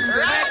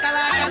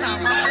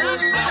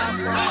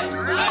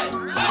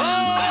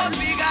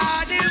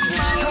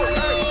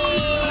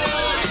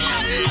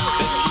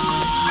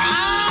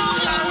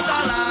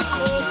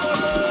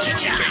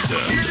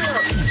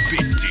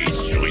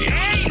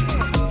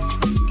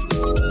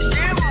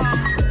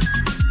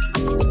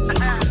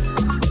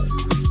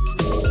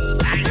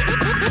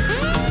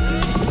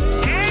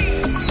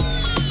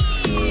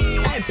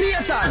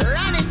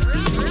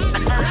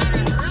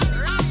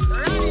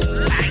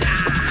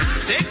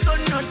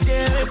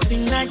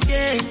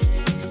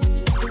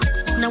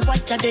 Now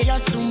what are they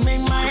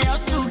assuming my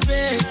hustle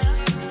pay?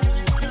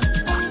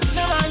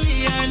 Never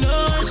leave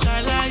alone,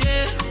 shall I?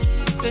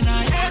 Say now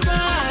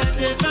ever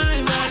they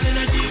find my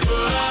energy go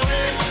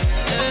away.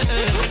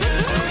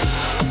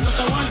 Cause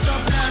I want to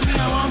play me, I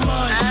want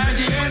more. And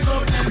the ego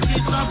plenty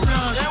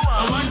surplus. I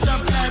want to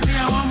play me,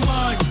 I want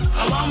more.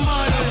 I want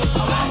more,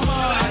 I want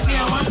more.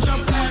 I want to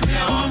play me,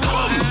 I want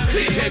more.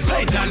 DJ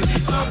Payton.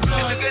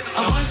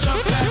 I want to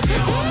play me,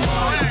 I want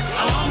more.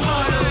 I want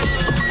more.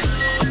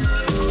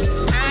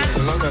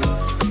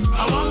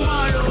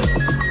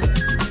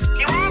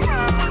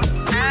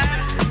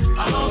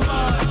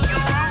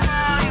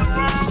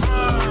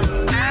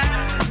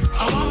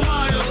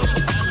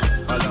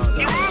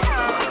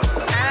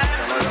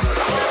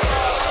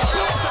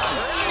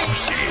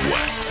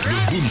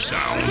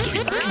 Sound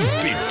fait tout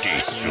péter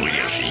sur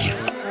Énergie.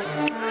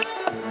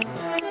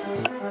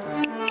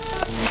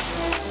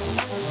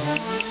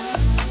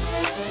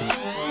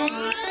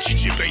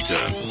 DJ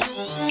Payton.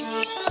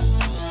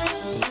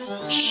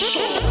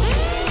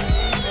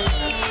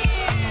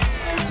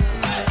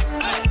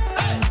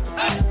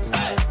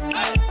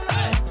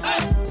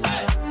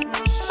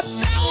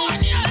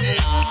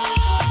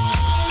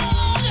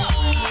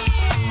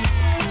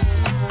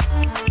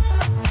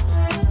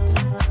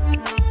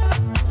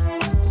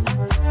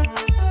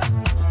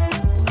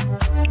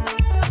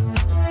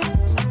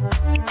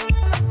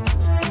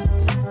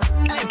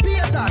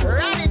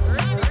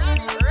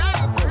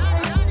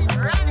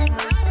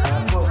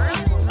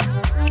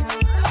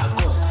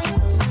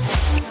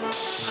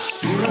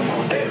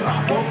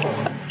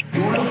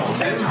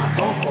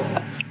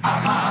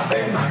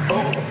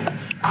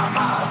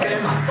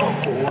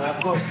 coco,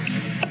 agos.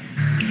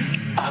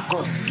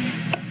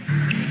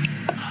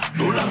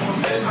 Tout le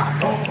monde est ma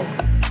coco.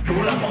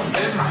 Tout le monde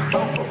est ma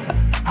coco.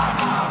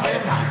 Ama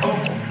est ma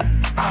coco.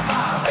 Ama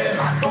est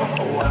ma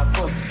coco,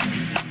 agos.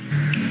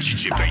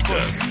 DJ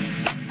Payton.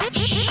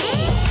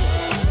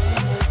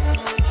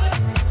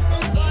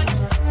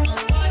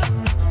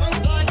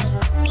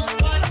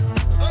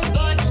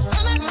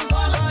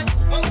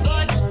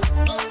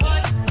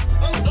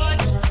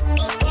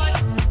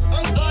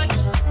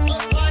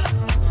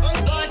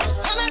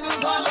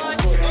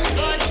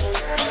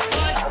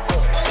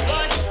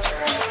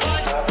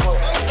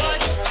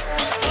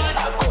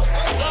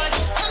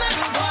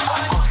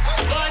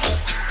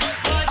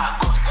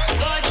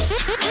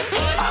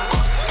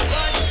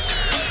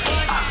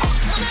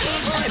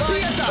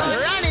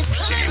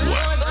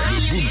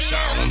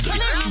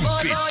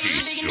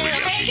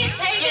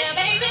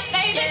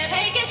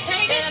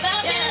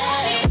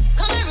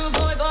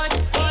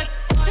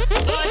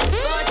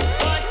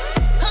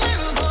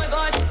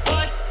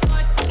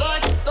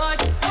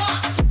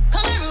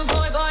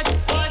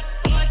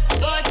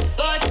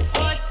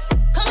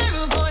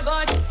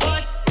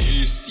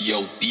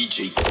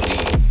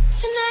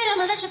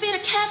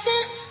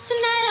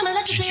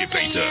 DJ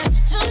Payton.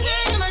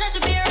 Tonight I'ma let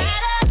you be a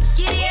rider.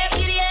 Giddy up,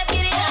 giddy up,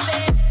 giddy up,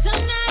 babe.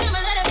 Tonight I'ma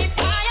let it be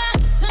fire.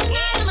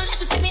 Tonight I'ma let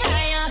you take me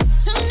higher.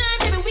 Tonight,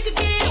 baby, we could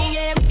get it on,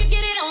 yeah. We could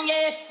get it on,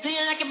 yeah. Do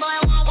you like it, boy?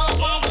 Want,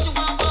 what you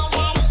want,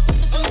 want.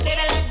 Give it to me,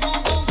 baby, like boom,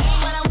 boom, boom.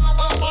 What I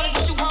want is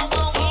what you want,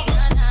 nah,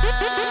 nah.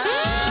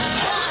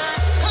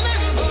 Come here,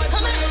 rude boy,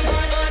 come here, rude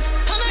boy, boy.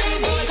 Come here,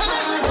 rude boy, come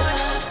here, rude boy.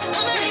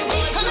 Come here, rude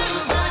boy, come here,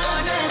 rude boy,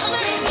 boy. Come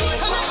here, rude boy,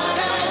 come here, rude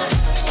boy.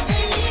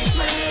 Make me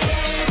sweat,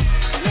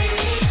 make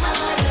me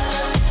harder,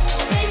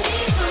 make me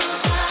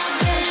move,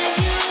 make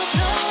you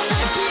blow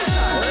my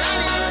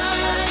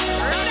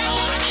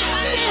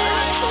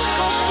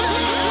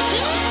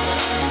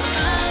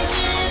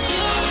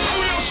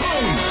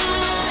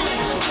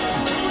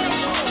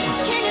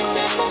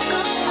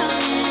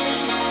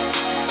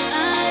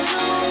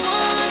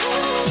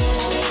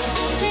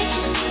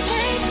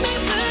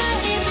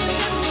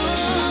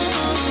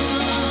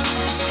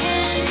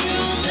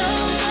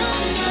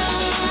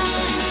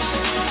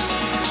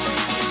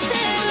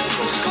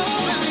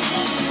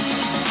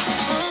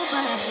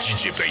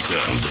DJ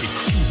Payton,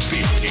 tout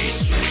pété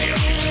sous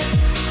l'énergie.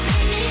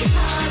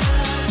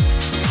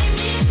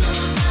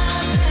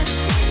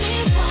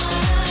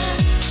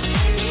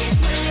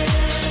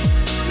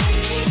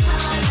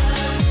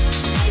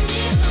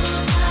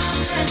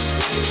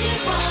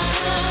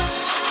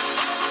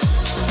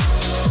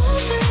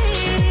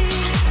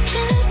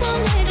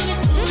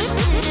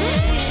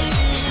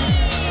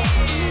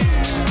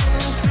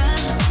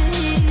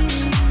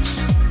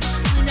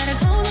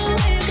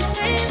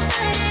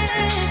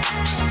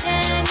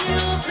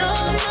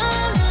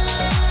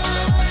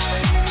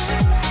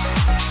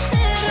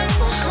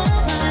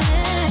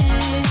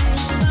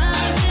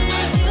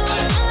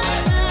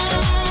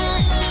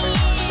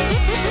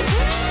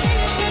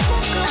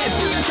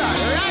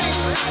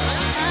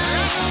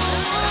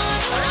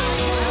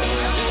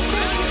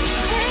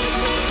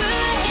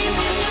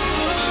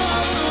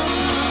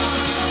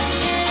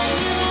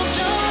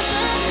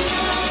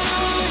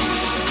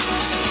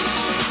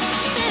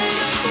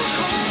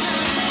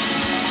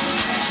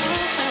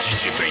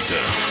 DJ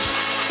Payton.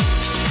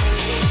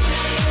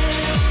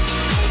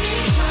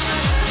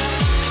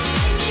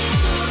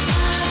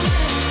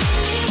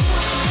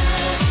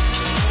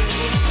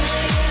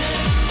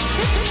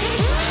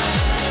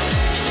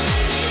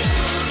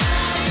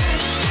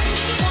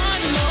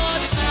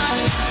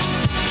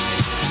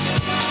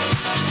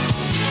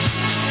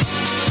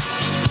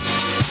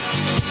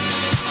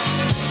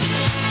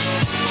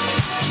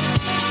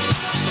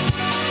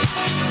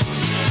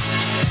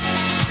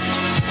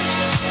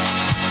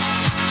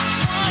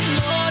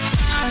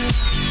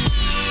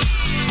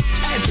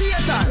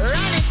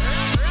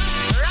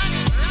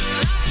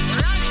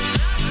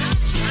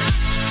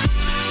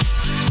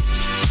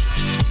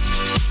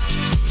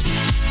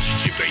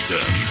 DJ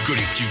Payton du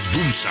collectif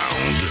Boom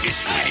Sound et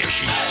sur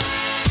l'énergie.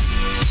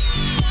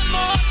 One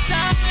more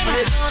time,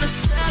 we're gonna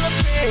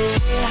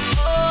celebrate.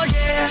 Oh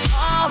yeah,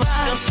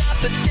 alright. Don't stop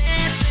the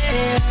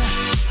dancing.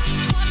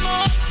 One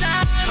more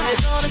time, we're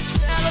gonna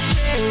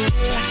celebrate.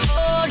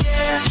 Oh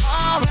yeah,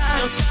 alright.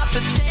 Don't stop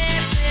the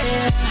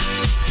dancing.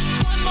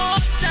 One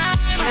more time,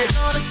 we're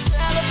gonna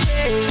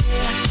celebrate.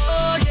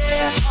 Oh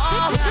yeah,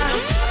 alright. Don't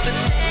stop the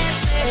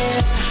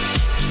dancing.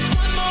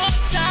 One more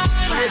time,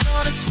 we're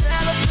gonna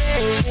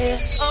celebrate.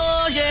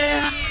 Oh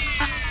yeah.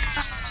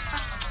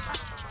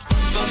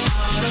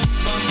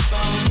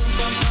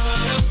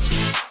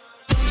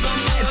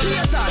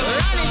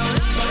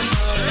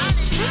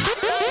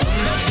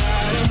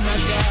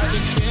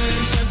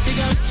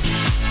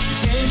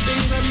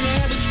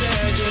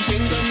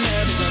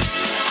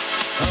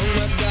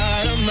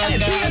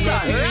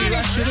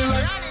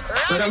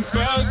 But I'm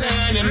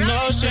frozen in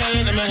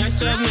motion and my head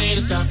tells me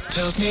to stop.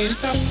 Tells me to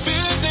stop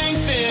feeling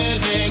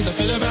feelings I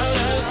feel about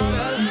us.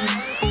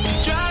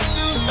 Try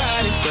to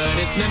fight it, but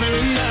it's never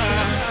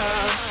enough.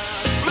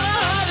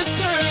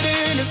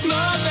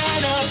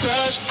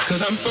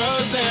 I'm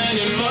frozen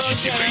in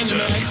motion. Payton,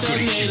 du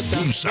collectif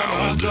Boom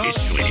Sound et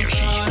sur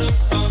Énergie.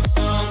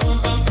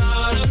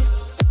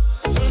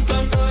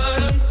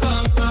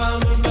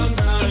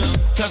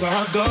 Cause my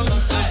heart goes.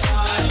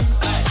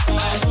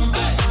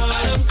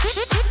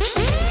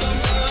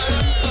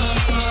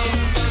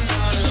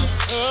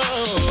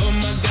 Oh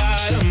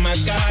my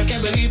God,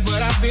 can't believe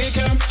what I've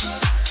become.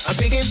 I'm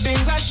thinking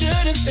things I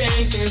shouldn't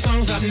think, singing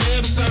songs I've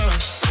never sung.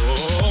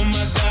 Oh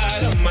my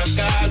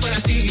God, when I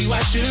see you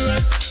I should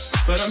run.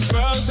 But I'm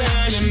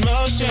frozen in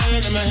motion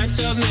and my head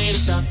tells me to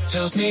stop.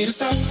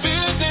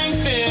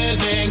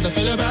 Feelings I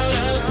feel about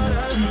us.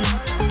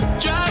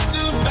 Try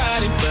to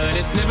fight it, but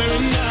it's never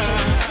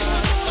enough.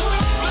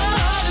 My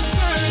heart is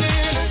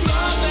hurting, it's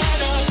more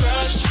than a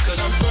crush. Cause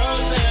I'm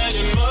frozen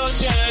in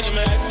motion and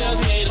my head tells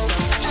me to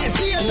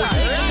stop.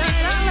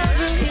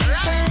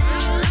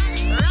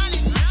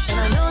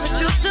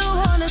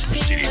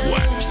 C'est les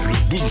boîtes, le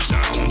Boom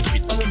Sound fait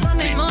tout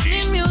Sunday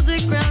morning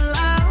music real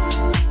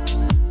loud.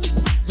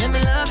 Let me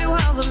love you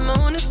while the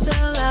moon is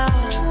still out.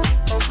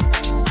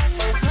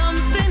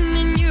 Something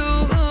in you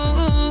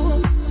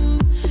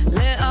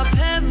lit up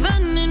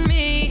heaven in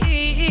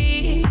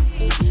me.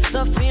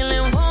 The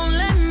feeling won't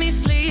let me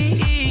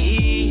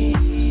sleep.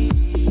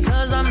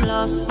 Cause I'm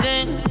lost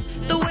in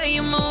the way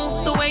you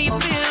move, the way you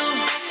feel.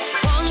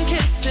 One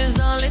kiss is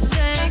all it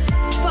takes.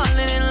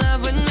 Falling in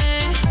love with me.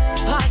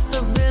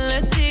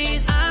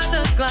 Possibilities, I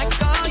look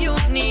like all you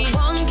need.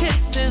 One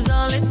kiss is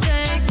all it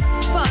takes.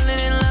 Falling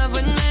in love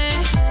with me.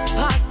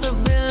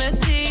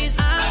 Possibilities,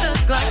 I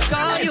look like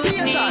all you need.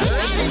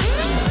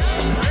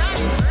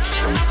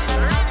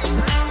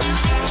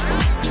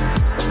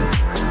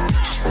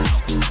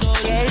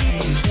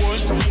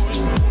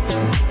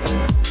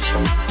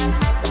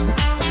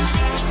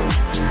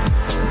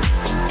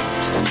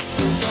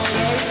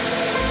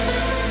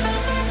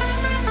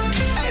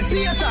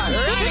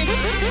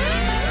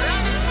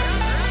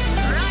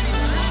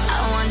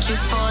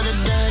 For the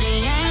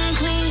dirty and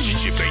clean.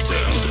 DJ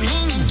Payton fait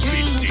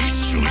péter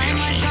sur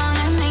Énergie.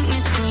 Make me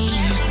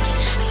scream.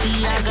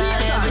 See, I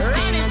got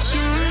everything that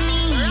you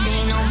need.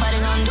 Ain't nobody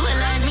gonna do it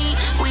like me.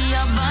 We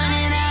are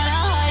burning at a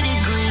high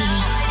degree.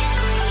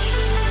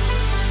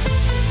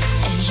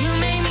 And you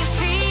make me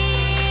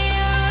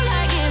feel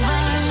like it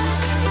burns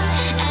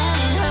and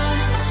it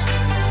hurts.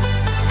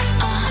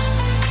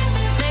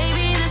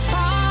 Baby, this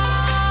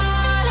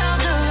part of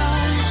the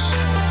rush.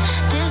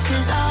 This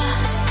is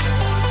us.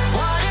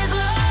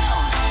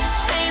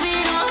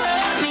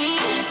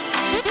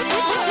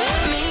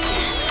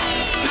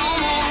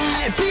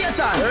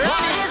 Payton.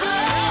 What is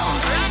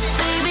love?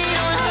 Baby,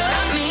 don't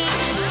hurt me.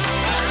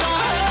 Don't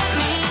hurt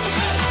me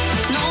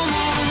no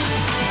more.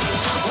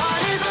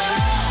 What is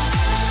love?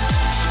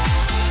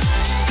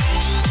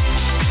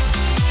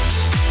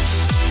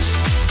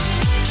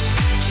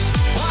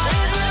 What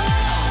is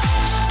love?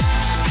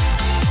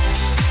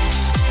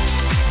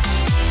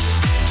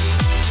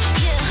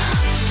 Yeah.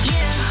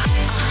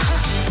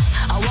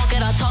 I walk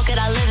it, I talk it, I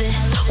live it.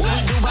 What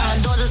we do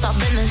behind doors is our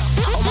business.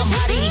 On my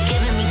body, he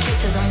giving me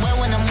kisses. I'm wet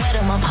when I'm wet,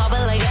 I'm pop it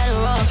like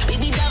Adderall.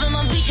 Baby, dive in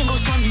my beach and go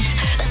swimming.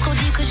 Let's go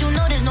deep, cause you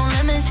know there's no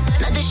limits.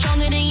 Nothing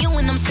stronger than you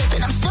when I'm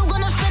sipping. I'm still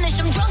gonna finish,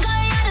 I'm drunk,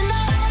 I ain't had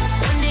enough.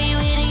 One day you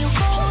hit and you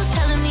ghost,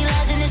 telling me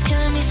lies and it's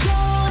killing me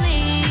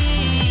slowly.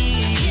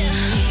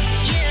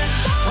 Yeah.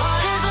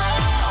 What is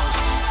love?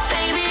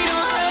 Baby,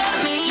 don't hurt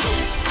me.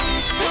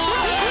 Don't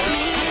hurt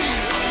me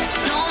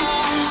no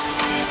more.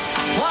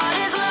 What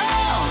is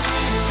love?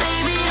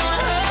 Baby, don't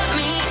hurt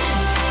me.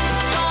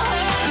 Don't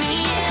hurt me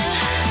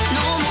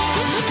no more.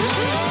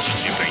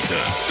 DJ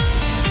Payton.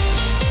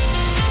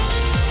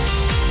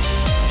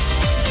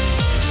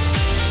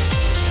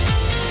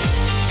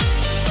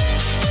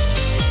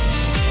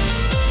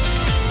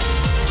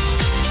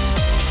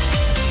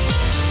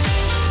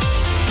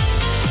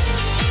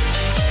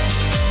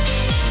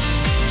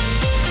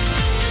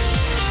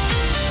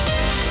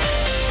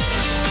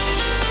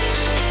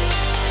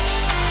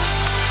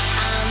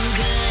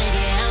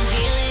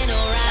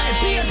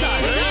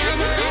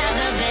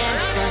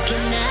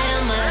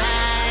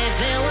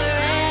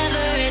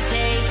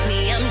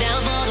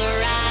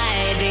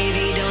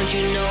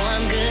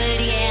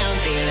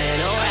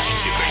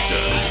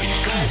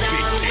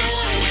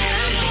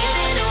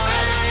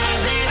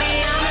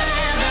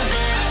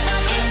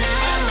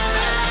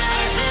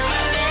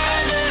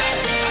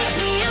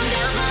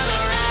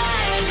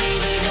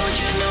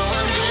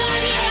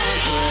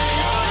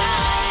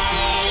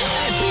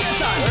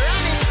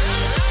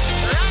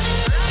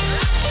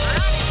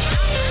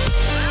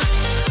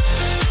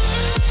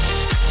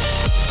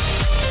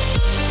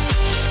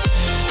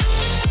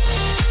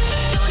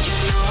 Don't you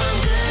know I'm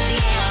good?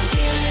 Yeah, I'm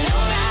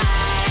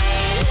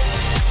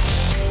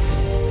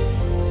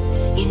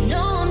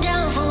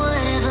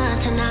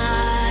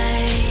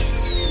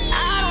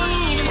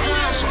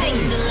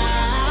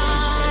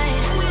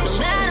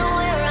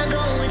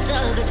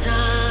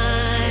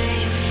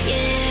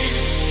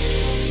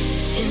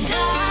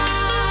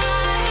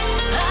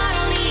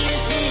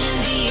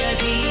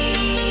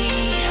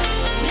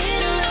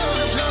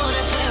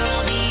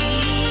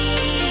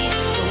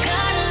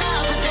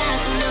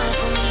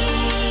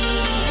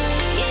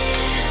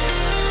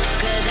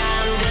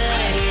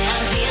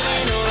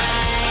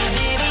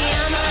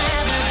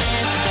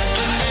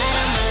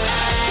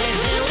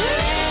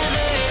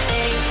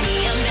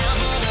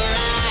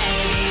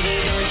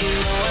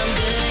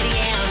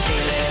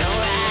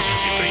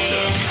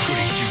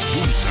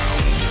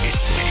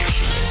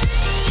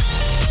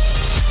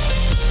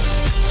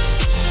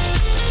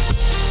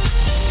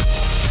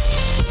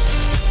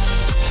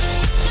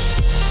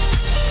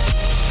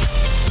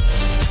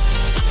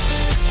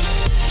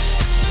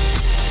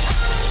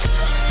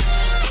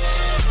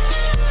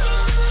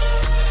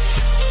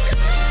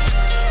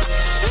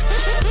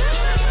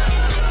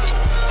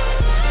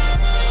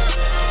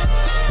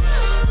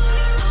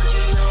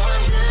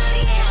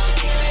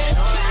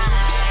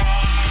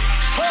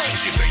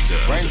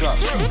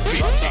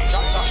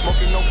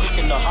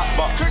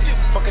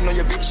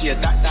she a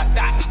dot.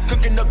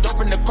 Cooking up dope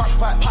in the crock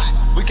pot.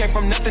 We came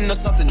from nothing to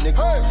something, nigga.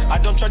 Hey. I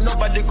don't trust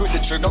nobody, grip the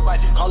trigger.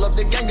 Nobody call up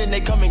the gang and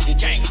they come and get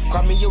gang.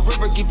 Cry me a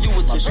river, give you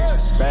a tissue.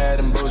 Bad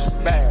and bullshit,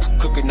 bad.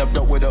 Cooking up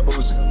dope with a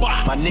Uzi.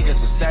 My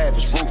niggas are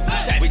savage,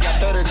 ruthless. We got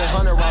 30s and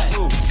 100 rounds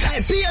too.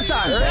 Hey, Payton.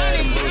 Bad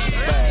and bullshit,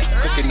 bad.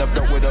 Cooking up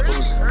dope with a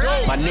Uzi.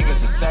 My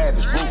niggas are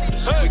savage,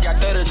 ruthless. We got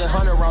 30s and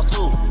 100 rounds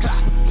too.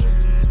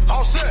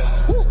 All set.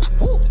 Woo,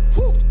 woo,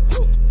 woo,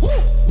 woo,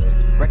 woo.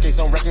 Records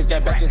on records,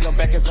 got backers on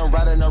backers. I'm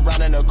riding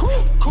around in a cool.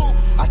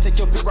 I take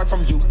your bitch right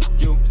from you.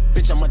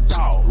 Bitch, I'm a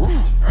dog.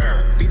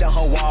 Beat down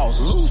her walls,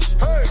 loose.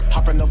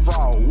 Hop in the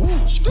frog.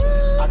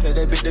 I tell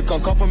that bitch to come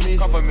for me.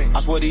 I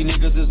swear these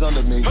niggas is under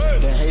me.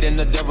 They hating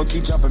the devil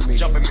keep jumping me.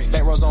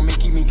 Back rows on me,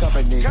 keep me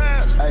company.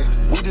 Hey,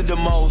 we did the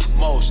most.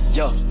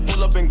 Yeah,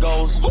 pull up and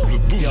goes.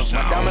 Yeah,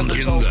 my diamonds a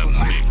choker.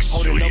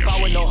 Holding up out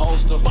with no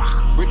holster.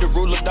 Read the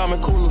ruler, diamond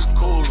cooler.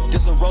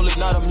 This a roller,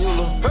 not a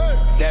mule.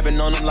 Dabbing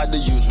on them like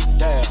the usual.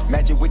 Damn,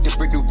 magic with the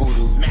brick do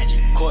voodoo.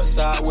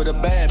 Courtside with a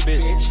bad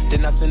bitch.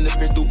 Then I send the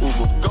bitch through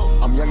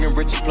Uber. I'm young and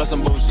rich and plus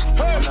I'm bougie.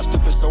 I'm not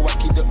stupid, so I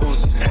keep the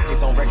Uzi.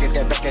 Records on records,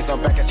 got backers on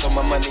backers, so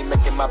my money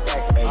making my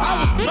back. Ay. I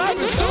was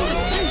mobbing through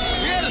the beat,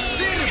 yeah, the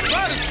city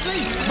by the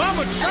sea.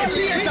 Mama tried to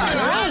keep it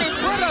home,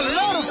 but I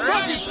love the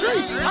fucking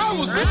street. I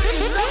was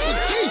picking up a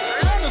key,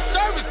 trying to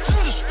serve it to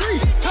the street.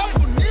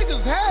 Couple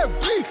niggas had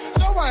beef,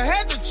 so I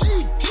had the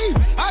chief keep.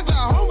 I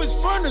got homies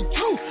from the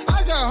 2,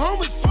 I got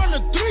homies from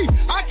the 3.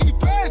 I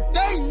keep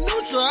everything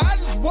neutral, I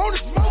just wanna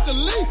smoke a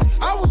leaf.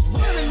 I was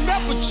running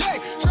up a check,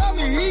 try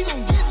me, he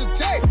gon' get the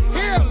tag.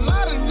 Hear a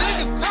lot of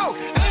niggas talk,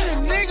 ain't a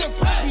nigga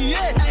press me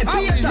yet.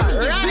 I been used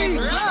to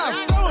be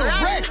live, throwing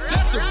racks,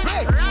 that's a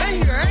bet. And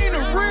you ain't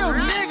a real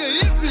nigga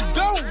if you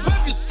don't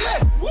whip your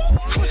set.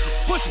 Push it,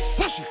 push it,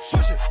 push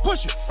it,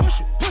 push it, push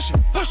it, push it,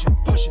 push it,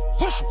 push it,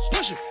 push it,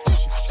 push it, push it,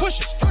 push it, push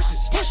it, push it,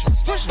 push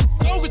it, push it.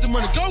 Go get the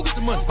money, go get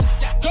the money.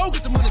 Go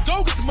get the money,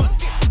 go get the money.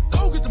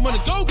 Go get the money,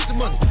 go get the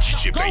money.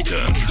 DJ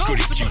Payton du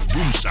collectif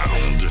Boom Sound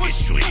est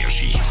sur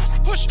Énergie.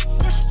 Push it,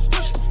 push it,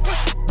 push it,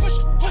 push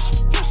it, push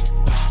it, push it,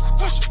 push it,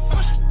 push it,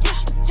 push it,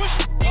 push it, push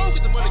it. Go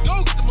get the money, go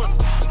get the money.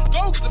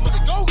 Go get the money,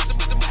 go get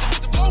the money,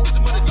 go get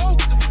the money, go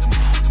get the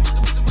money.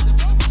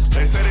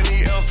 They say they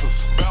need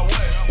answers. About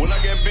what? When I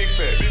get big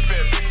fat.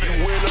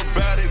 You went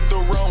about it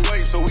the wrong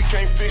way, so we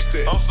can't fix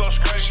that. I'm so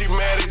straight. She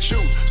mad at you,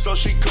 so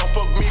she come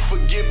fuck me for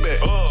get back.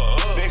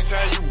 Next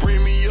time you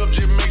bring me up,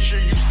 just make sure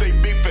you stay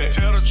big fat.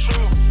 Tell the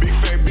truth. Big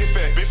fat, big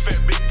fat, big fat,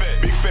 big fat,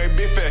 big fat,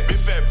 big fat, big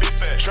fat, big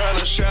fat.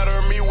 Tryna shatter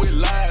me with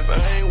lies, I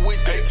ain't with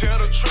that. Hey, tell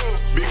the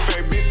truth. Big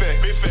fat, big fat,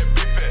 big fat,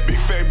 big fat,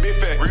 big fat, big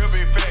fat. Real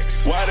big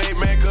facts. Why they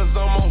mad? Cause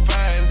I'm on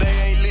fire and they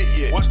ain't lit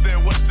yet. What's that?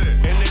 What's that?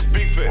 And this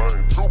big fat.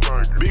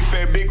 Big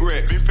fat, big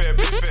racks. Big fat,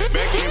 big fat.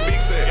 Back in big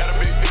sack. Got a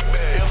big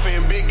bag. F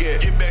and big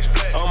at. Get back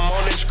splat. I'm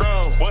on it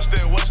strong. What's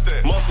that? What's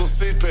that? Muscle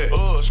six pack.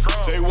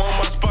 Strong. They want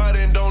my spot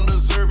and don't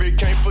deserve it.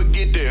 Can't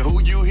forget that. Who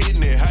you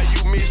hitting it? How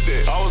you missed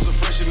it? I was a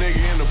fresh nigga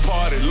in the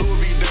party.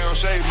 Louis V down,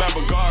 shaved by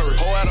Bagari.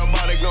 Whole out of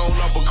body going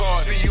up a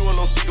card. See you and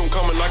don't speak, I'm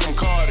coming like I'm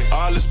Cardi.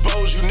 I'll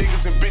expose you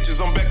niggas and bitches.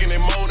 I'm back in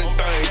that molding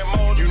things.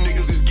 You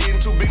niggas is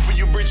getting too big for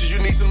your britches.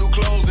 You need some new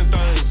clothes and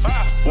things.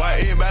 Why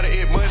everybody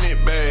hit money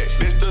bag?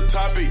 That's the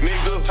topic,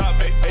 nigga.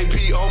 AP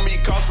on me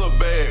cost a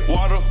bag.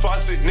 Water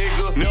faucet,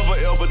 nigga. Never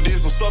ever did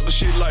some sucker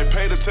shit like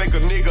pay to take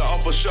a nigga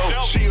off a show.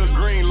 She a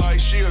green like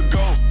she a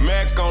goat.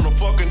 Mac on a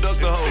fucking duck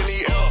the hoe.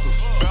 Any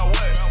answers? About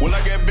what? Well,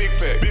 I got big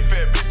fat. Big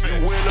fat, big fat.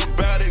 You went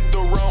about it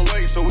the wrong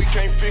way, so we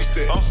can't fix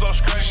that. I'm so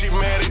straight. She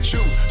mad at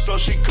you, so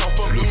she come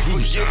fuck me for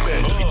get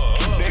that.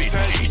 Next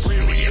time you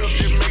bring me up,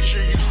 just make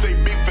sure you stay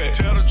big fat.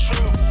 Tell the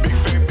truth. Big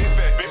fat, big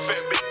fat, big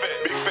fat, big fat,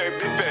 big fat,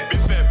 big fat,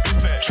 big fat, big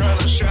fat.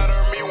 Tryna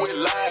shatter me with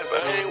lies,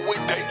 I ain't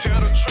with that.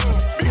 Tell the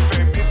truth. Big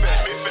fat, big fat,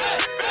 big fat,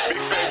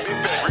 big fat, big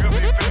fat, real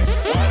big fat.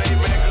 Why they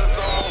mad? Cause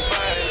I'm on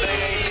fire and they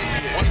ain't lit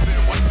yet. What's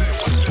that? What's that?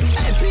 What's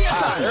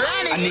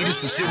that? I needed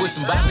some shit with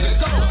some bop in it.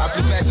 I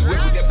flew past the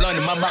whip with that blunt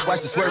in my mouth,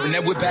 watched it swerving.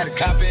 That whip had a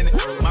cop in it.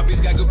 My bitch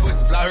got good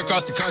pussy, fly her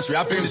across the country.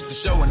 I finished the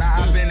show and I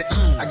hop in it.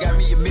 I got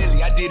me a milli,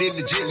 I did it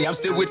legitly. I'm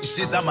still with the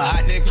shits, I'm a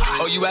hot nigga.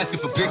 Oh, you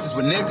asking for pictures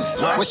with niggas?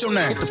 What's your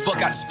name? Get the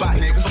fuck out the spot,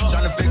 nigga.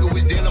 Tryna figure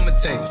which deal I'ma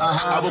take.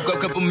 I woke up,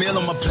 couple meal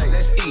on my plate.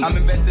 Let's eat. I'm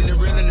investing in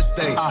real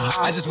estate.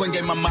 I just went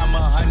and gave my mama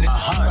 100.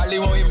 Probably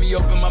won't hear me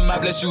open my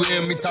mouth, let you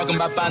hear me talking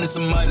about finding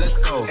some money. Let's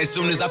go. As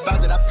soon as I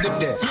found that, I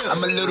flipped that. I'm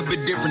a little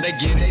bit different, they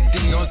get it. They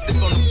think don't stick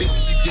on the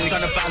bitches she did.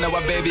 Tryna find out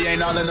why baby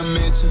ain't all in the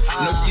mentions.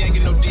 No, she ain't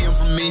get no DM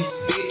from me.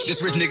 Bitch, this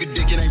rich nigga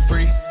dick, it ain't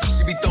free.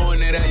 She be throwing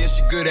that at, yeah,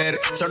 she good at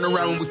it. Turn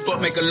around when we fuck,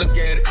 make her look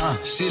at it.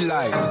 She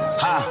like,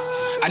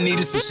 I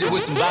needed some shit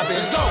with some bop in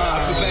it.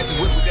 I flew past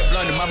the whip with that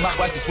blunt in my mouth,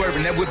 watched it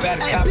swerving. That whip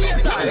had a cop in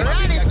it. My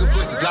bitch got good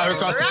pussy, fly her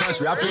across the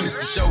country. I finished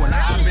the show and I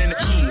hop in it.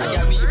 I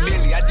got me a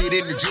milli, I did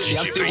it legitly.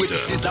 I'm still with the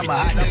shits, I'm a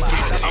hot nigga.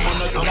 I'm on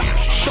nothing.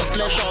 Fuck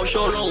les gens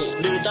cholons,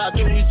 des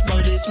tatouistes,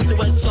 bordis, Smith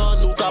Wesson,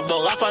 nous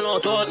cabons, rafale en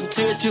tonne,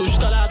 tiré dessus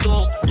jusqu'à la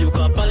tombe. You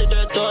can parler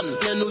de tonnes,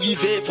 mais nous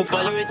river, faut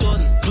pas le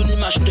étonner. D'une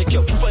machine de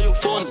cœur pour faire au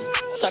fond,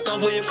 ça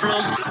qu'envoie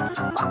flamme.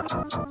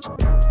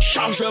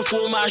 Chargeur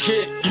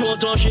fromager, yo en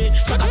danger,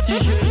 ça castige.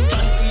 T'as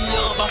une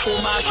client, pas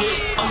fromager.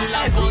 On est là,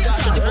 faut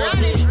gâcher, t'es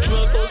monté. Joue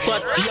un faux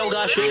squat, viens au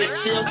gâcher.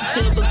 C'est un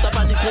succès, ça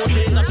pas ni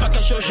congé. Ça pas qu'à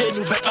changer,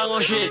 nous fait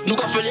arranger. Nous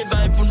qu'on fait les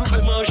bails pour nous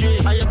faire manger.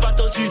 Aïe, pas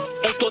tendu,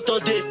 est-ce qu'on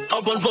t'entendait?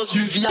 En bonne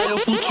vendu, via un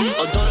foutu.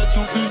 On donne le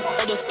tout vu,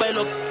 on doit spell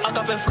up. A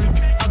café flux.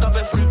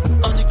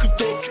 On est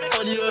crypto,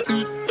 on y a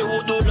eu. Euro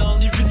dollar,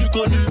 ni vu ni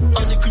connu.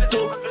 On est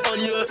crypto, on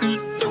y a eu.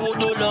 Euro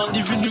dollar,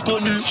 ni vu ni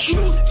connu.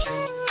 Shoot.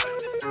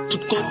 Tout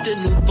côté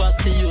nous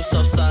passe, yo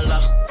savent ça là.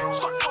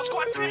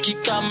 Qui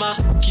kama,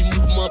 qui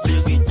mouvement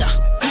périta.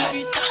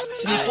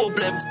 C'est des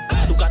problèmes,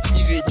 nous qu'à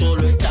tirer dans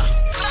le tas.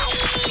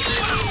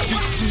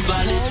 Victime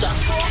Valetta.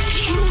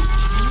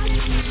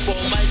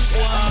 For my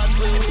squad,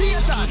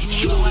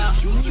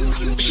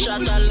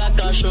 Chata la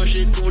qu'a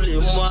changé tous les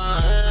mois.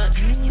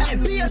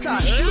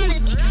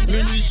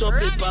 Minuit sans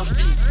pas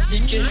fille,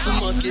 niqué, chou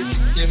manqué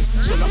victime.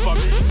 C'est la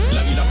famille,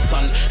 la vie la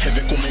sale,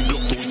 avec comme un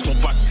glock, tous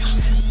compact.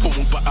 Pour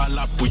mon pas à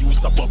la pouille,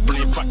 ça pas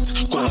plein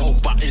impact. Qu'on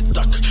pas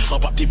intact, en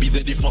bas tes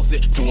bisets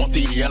défoncés, tout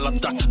monter à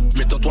l'attaque.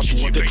 Maintenant toi tu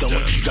vois tes temps,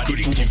 garde pour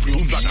vous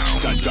au sac.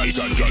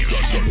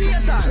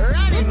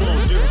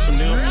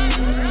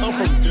 I'm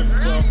from a different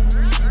club.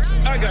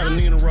 I got a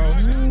Nina Ross,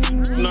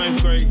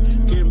 9th grade,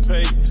 getting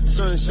paid,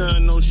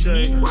 sunshine, no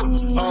shade,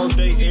 all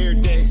day, every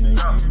day,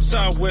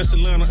 Southwest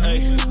Atlanta,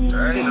 ayy.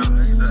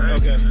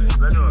 Okay,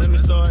 let me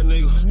start,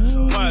 nigga.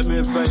 5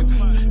 minutes, baby,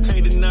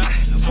 can't deny.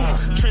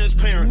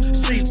 Transparent,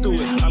 see through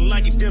it. I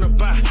like it, then I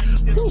buy.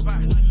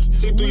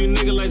 See through your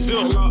nigga like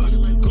Ziplocs.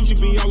 Gucci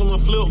be all on my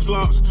flip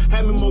flops.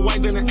 Had me more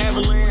white than an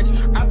avalanche.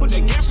 I put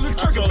that gas in the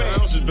turkey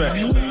bag.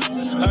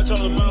 I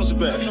told her bounce it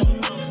back.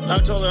 I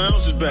told her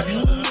ounces back.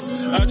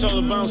 I told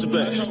her bounce it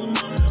back.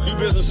 You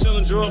been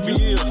selling drugs for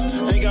years.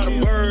 Ain't got a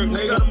bird,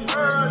 nigga.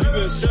 You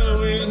been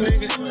selling weed,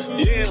 nigga.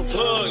 Yeah, the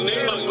plug,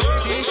 nigga.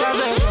 Si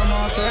j'avais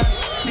comment faire,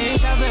 si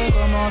j'avais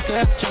comment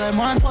faire, j'aurais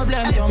moins de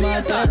problèmes dans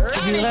ma tête. Je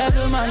vivrais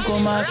le mal qu'on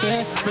m'a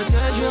fait, je peux te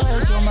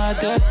jurer sur ma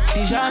tête.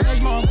 Si jamais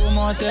je m'en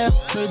commentaire,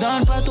 me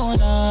donne pas ton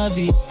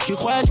avis. Tu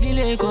crois que je lis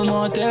les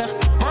commentaires?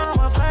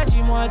 Mon refrain,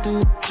 dis-moi tout.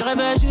 Je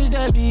rêvais juste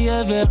des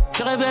billets verts,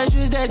 je rêvais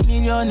juste d'être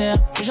millionnaire.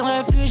 Mais j'en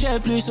rêve plus, j'ai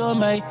plus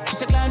sommeil. Tu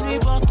sais que la nuit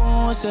porte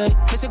conseil,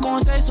 mais ces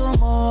conseils sont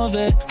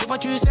mauvais. Des fois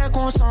tu sais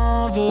qu'on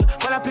s'en veut,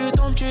 voilà plus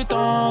tombe tu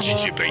t'en vas.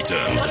 DJ Payton,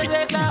 les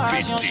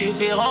déclarations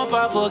suffiront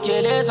pas, faut qu'il y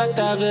ait les actes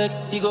avec.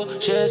 Digo,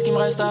 j'ai ce qu'il me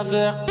reste à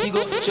faire. Digo,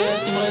 j'ai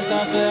ce qu'il me reste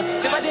à faire.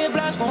 C'est pas des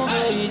blagues qu'on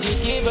veut, ils disent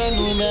qu'ils veulent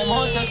nous-mêmes,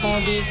 on sait ce qu'on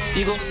vise.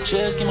 Digo,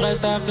 j'ai ce qu'il me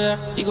reste à faire.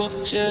 Digo,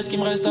 j'ai ce qu'il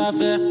me reste à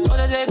faire. Pour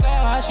les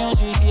déclarations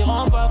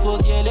suffiront pas, faut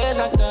qu'il y ait les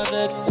actes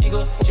avec. Digo,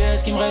 j'ai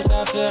ce qu'il me reste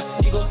à faire.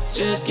 Digo,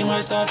 j'ai ce qu'il me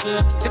reste à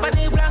faire. C'est pas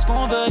des blagues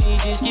qu'on veut, ils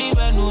disent qu'ils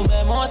veulent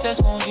nous-mêmes, on sait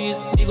ce qu'on vise.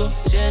 Digo,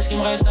 j'ai ce qu'il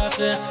me reste à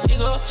faire.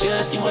 Digo,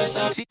 j'ai ce qu'il me reste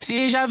à faire.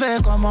 Si j'avais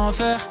comment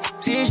faire,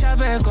 si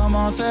j'avais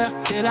comment faire,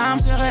 tes larmes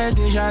seraient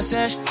déjà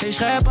sèches et je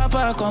serais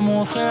papa comme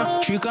mon frère.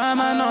 Je suis comme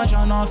un ange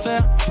en enfer,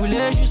 je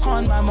voulais juste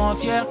rendre maman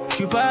fière. Je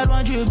suis pas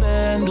loin du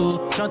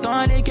bendo,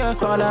 j'entends les keufs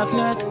par la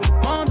fenêtre.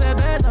 Mon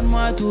bébé,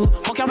 donne-moi tout,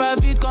 mon cœur bat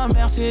vite comme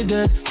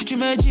Mercedes. Si tu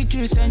me dis que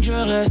tu saignes, je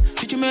reste.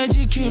 Si tu me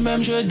dis que tu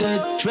m'aimes, je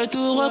dead. Je vais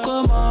tout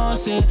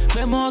recommencer,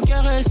 mais mon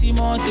cœur est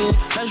cimenté.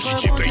 Là je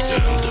recompte les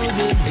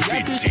relevés, et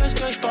y'a plus que ce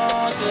que je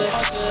pensais.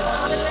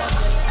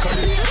 Cut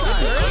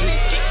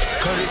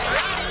it,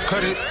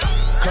 cut it,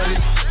 cut it,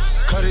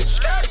 cut it,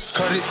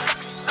 cut it,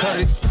 cut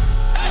it.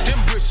 Them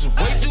bricks is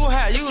way too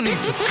high, you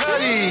need to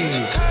cut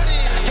it.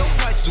 Your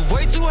price is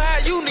way too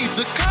high, you need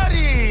to cut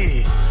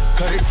it.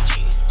 Cut it,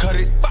 cut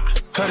it,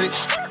 cut it,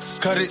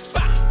 cut it,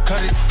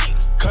 cut it,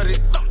 cut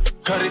it,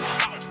 cut it,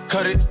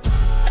 cut it.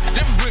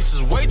 Them bricks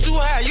is way too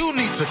high, you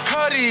need to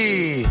cut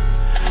it.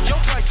 Your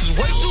price is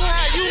way too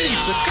high, you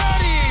need to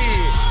cut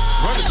it.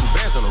 Running through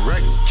bands on the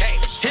regular.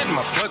 Hitting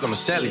my plug on the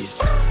celly.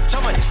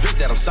 Tell my ex-bitch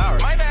that I'm sorry.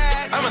 My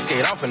bad. I'ma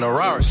skate off in a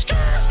Rari.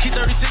 Keep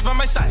 36 by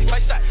my side.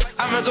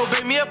 I'ma go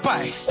bake me a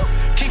pie.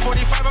 Keep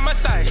 45 by my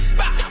side.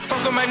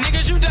 Fuck with my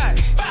niggas, you die.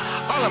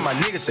 All of my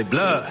niggas say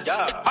blood.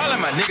 All of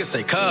my niggas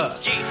say cub.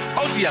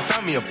 OT, I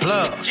found me a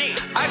plug.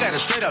 I got it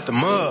straight out the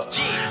mud.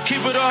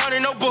 Keep it 100,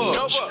 no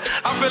budge.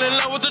 I'm feeling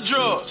low with the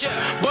drugs.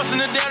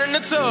 Busting it down in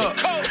the tub.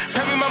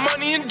 Pay me my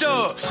money in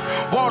dubs.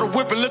 Water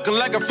whipping, looking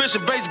like a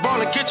fishing baseball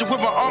in kitchen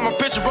with my arm, my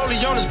picture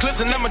rolling on his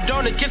glisten. I'm a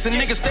donut kissing,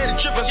 niggas steady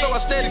tripping, so I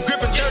steady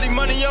gripping. Dirty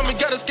money on me,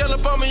 got a scale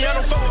up on me. I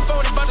don't fuck with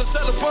phony, bout to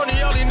sell a pony.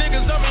 All these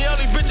niggas on me, all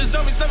these bitches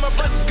on me. Say my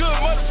price is good,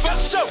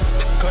 motherfucker, show.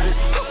 Cut it,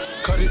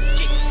 cut it,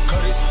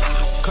 cut it,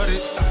 cut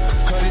it,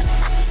 cut it,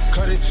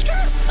 cut it,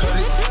 cut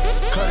it,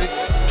 cut it.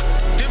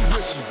 Them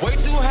bricks is way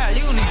too high,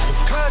 you need to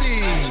cut it.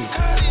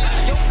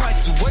 Your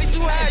price is way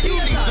too high, you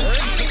need to cut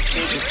it.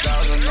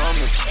 50,000 on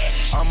me,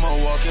 I'm a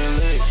walking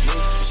lick.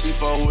 She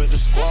fuck with the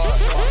squad,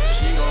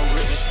 she gon'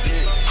 grip the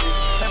stick.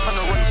 Came from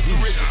the rags to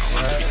riches,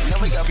 now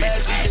we got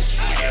bags of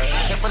bitches.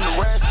 Came from the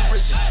rags to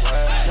riches,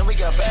 now we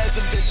got bags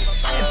of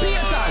bitches.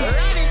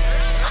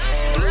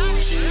 Blue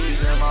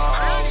cheese in my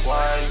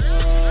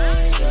off-whites.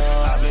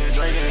 I've been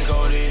drinking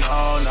codeine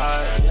all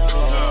night.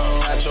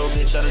 Got your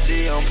bitch out of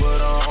D, I'm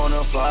put her on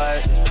a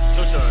flight.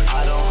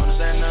 I don't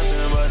understand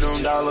nothing but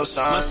them dollars. dollar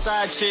signs. My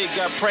side chick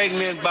got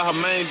pregnant by her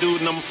main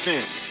dude and I'm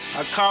offended.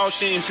 I called,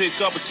 she ain't pick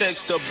up a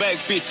text her back,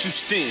 bitch, you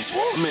stingy.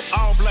 I'm in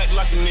all black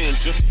like a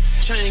ninja.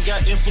 Chain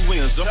got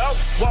influenza.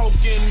 Walk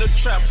in the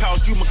trap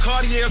house, you my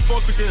Cartier's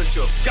for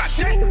credential.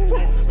 Goddamn,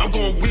 I'm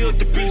gonna wield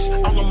the beast.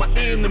 All of my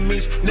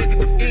enemies,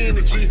 negative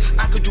energy.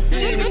 I could do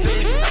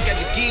anything. I got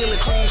the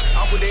guillotine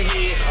off of their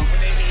head.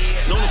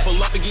 Known to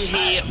pull up and get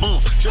head.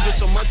 Dripping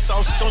so much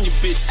sauce on your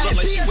bitch. Look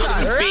like she wet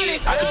in the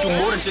bed. I could do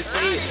more than just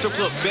say it. Strip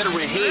club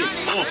veteran head.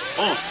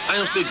 I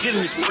am still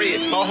getting this bread.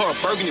 Bought her a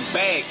burgundy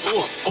bag.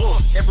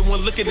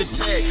 Everyone look at the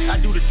tag.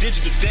 I do the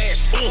digital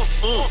dash.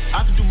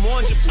 I could do more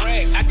than just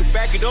brag. I could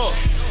back it up.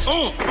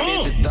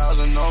 50,000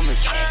 on me.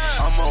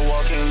 I'm a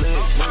walking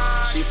lick.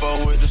 She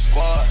fuck with the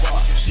squad.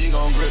 She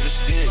gon' grip the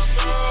stick.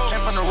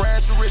 Came from the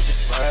rags to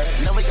riches.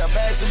 Now we got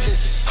bags and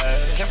bitches.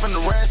 Came from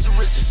the rags to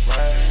riches.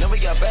 Now we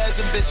got bags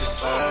and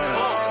bitches.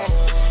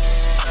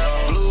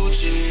 Blue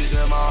cheese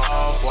in my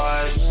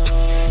off-whites.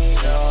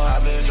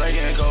 I've been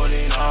drinking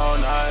codeine all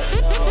night.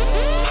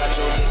 Got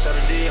your bitch out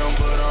of DM,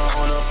 put her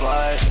on a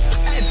flight.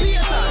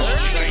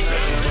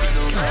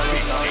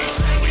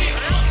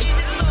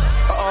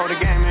 Uh-oh, the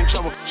game in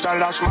trouble.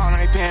 Started out small, now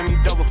they paying me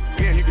double.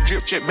 Yeah, you can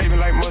drip check, baby,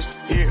 like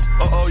mustard. Yeah.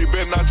 Uh-oh, you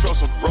better not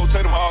trust them.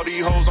 Rotate them, all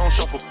these hoes on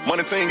shuffle.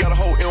 Money team got a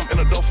whole M in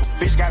a duffel.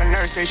 Bitch got a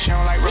nurse, say she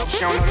don't like rubber.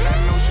 She don't know that I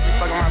know she be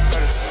fucking my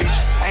brother. Bitch,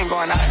 I ain't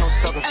going out no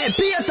sucker. Hey,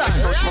 Payton!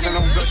 No smoking,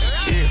 no gushing.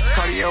 Yeah,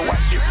 Cartier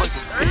watch shit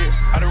bustin'.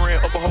 Yeah, I done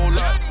ran up a whole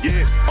lot.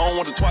 Yeah, I don't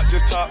want the twat,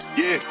 just top.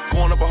 Yeah,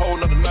 going up a whole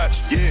nother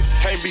notch. Yeah,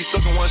 can't be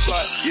stuck in one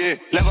slot. Yeah,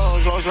 level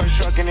hoes, Rolls Royce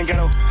truck in the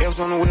ghetto. Elves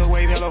on the wheel,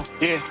 wave hello.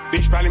 Yeah,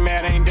 bitch probably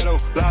mad, I ain't ditto.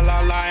 La la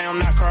la, I'm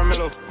not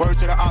Carmelo. Word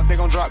to the op, they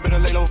gon' drop, better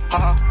lay low.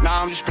 Haha,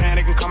 nah, I'm just playing,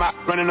 they can come out.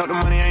 Running up the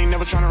money, I ain't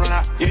never tryna run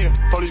out. Yeah,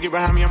 police get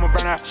behind me, I'ma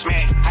burn out.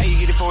 Smash, how you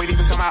get it before it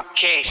even come out?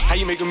 Cash, how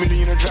you make $1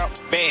 million in a drop?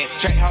 Bad,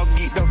 track how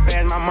geeked up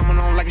fast. My mama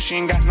don't like it, she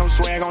ain't got no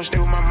swag. Gon' stay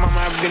with my mama,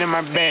 I've been in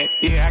my bag.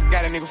 Yeah, I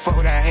got a nigga, fuck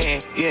what I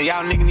had. Yeah,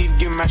 y'all nigga need to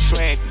give me my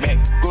swag back.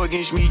 Go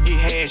against me, get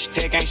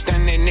hashtag. Ain't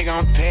stunning that nigga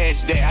on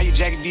past that. How you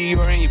jacket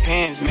Dior in your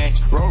pants, man?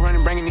 Roll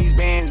running, bringing these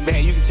bands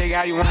back. You can take it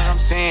how you want, I'm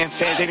saying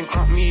fat. They done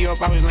crump me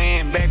up, I was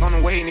laying back on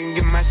the way, nigga,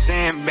 give me my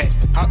sand back.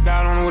 Hopped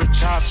out on it with a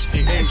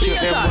chopstick. They done killed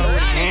that boy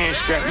with a hand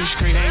strap. You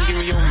straight, ain't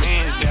giving your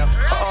man's down.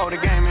 Uh-oh, the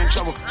game in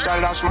trouble.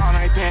 Started out small, now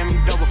they paying me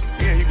double.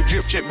 Yeah, you can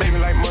drip check, baby,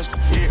 like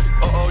mustard. Yeah.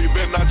 Uh-oh, you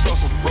better not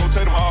trust them.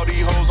 Rotate them, all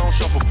these hoes on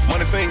shuffle.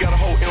 Money team got a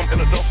whole M in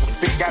a duffel.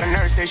 Bitch got a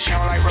nurse, say she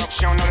don't like rubber.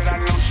 She don't know that I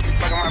know she be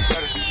fucking my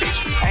brother.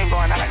 Bitch, I ain't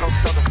going out like no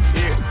sucker.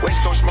 Yeah,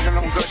 West Coast smoking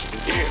on gush.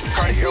 Yeah,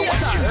 Cartier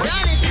watch shit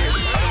bustin'.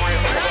 Yeah, I done ran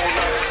up a whole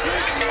lot.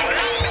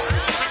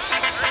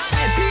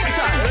 Hey,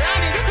 Payton!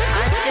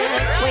 I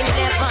said we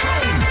never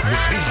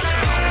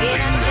get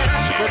a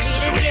chance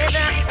to be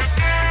together.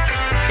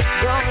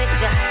 Go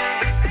with ya,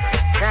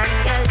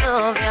 trying to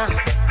love ya.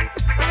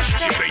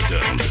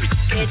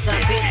 It's a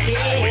pity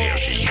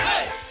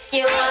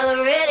you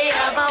already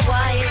have a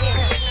wife,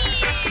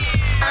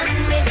 and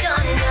me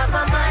don't have a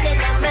man in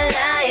my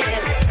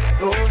life.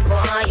 Good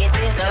boy, it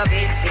is a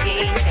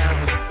pity.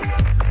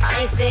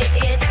 I say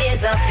it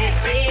is a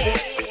pity.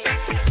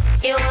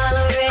 You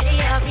already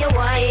have your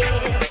wife,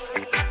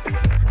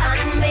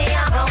 and me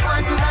have a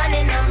one man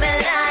in my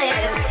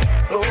life.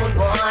 Good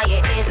boy,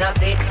 it is a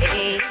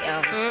pity.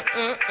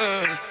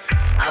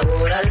 I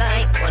woulda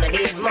liked one of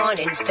these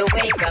mornings to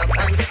wake up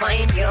and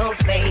find your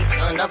face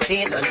on a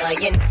pillow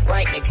lying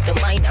right next to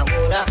mine. I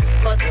woulda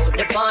got to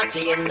the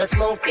party and the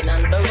smoking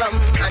and the rum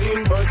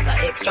and bust a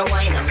extra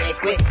wine and make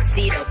we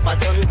see the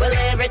person. Well,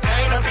 every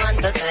time I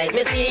fantasize,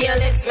 me see your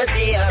lips, me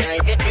see your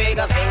eyes, your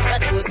trigger finger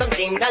do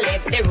something that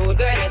left the road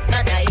girl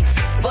hypnotized.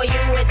 For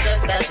you it's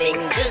just a thing,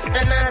 just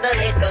another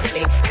little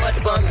fling. But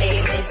for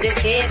me this is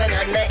heaven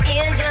and the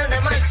angel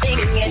that must sing.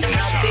 It's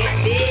a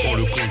pity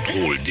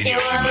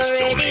you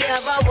already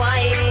have a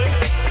wife,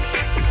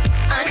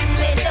 and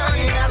me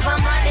don't have a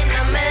man in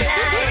my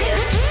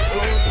life.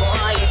 Oh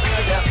boy, it's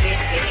such a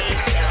pity.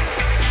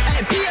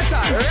 Hey,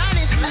 Payton! Run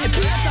it! Hey,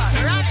 Payton!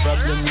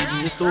 Problem with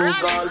me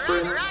so-called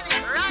friends.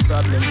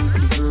 Problem with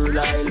the girl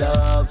I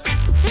love.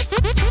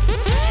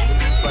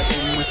 But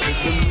them must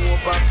take them no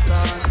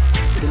popcorn.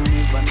 They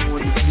never know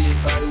the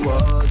place I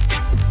was.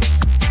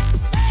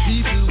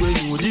 People when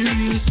know the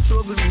real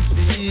struggle we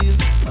feel.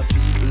 Are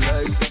people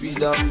like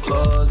speed and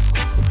cause.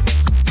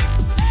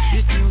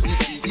 This music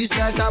is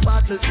like a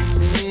battle to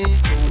me.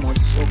 So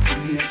much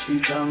fucking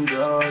hatred and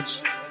grudge.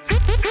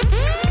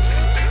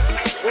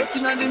 But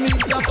in the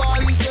midst of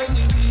all these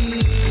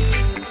enemies,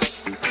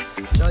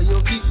 try you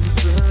keep me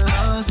firm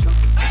and strong.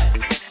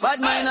 Bad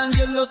mind and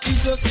jealousy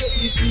just get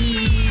me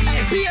feel.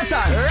 Hey,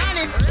 Payton, run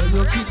it! Try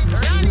you keep me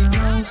firm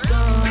and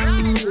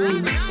strong. Give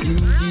me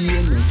the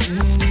energy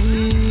you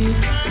need.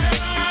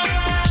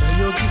 Try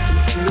you keep me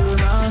firm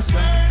and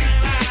strong.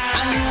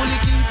 And only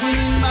keep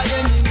winning my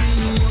enemy.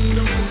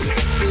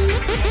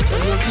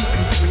 Try you keep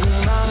me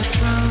firm and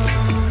strong.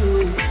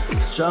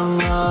 Strong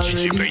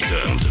already. DJ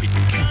Payton,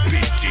 tout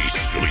pété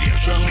sur Énergie.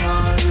 Strong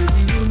already,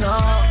 you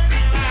know.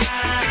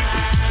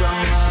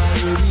 Strong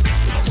already.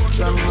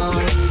 Strong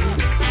already.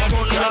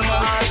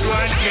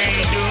 What they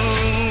do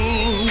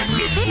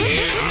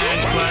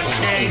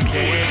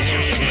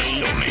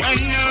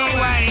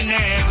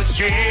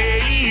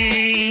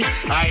stray.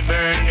 I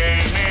burn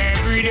them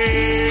every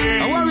day.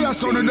 And why we are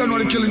sounding down on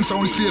the killing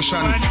sound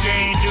station? What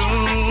they do,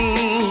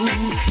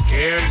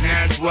 there's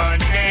not what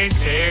they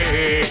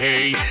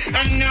say.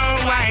 I know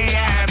I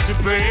have to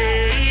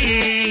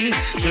pray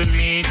to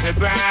meet a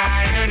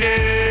brighter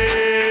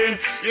day.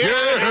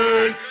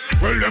 Yeah.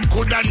 Well, them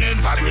coulda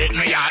never break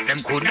me heart, them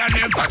coulda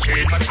never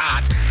change my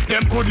thought.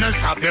 Them couldn't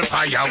stop the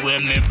fire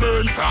when me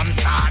burn from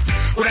start.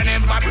 Coulda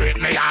never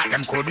break me heart,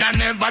 them coulda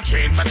never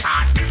change my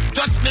thought.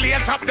 Just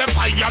blaze up the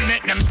fire,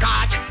 make them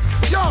scotch.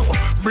 Yo,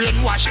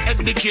 brainwash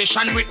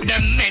education with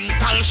them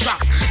mental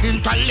shocks.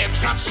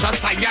 Intellects of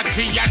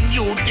society and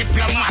you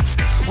diplomats.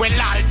 Well,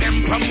 all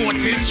them promote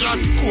is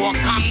just coke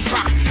and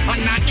crack.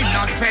 On an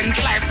innocent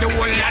life, the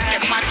whole of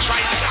them a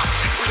try stop.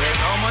 There's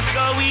so much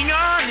going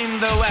on in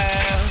the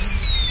world.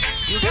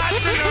 You got to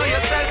know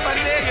yourself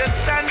and there you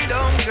stand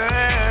down, girl.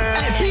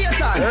 Hey,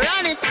 Payton,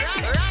 run it.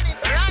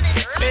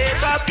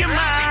 Make up your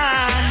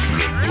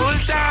mind. Full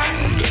time.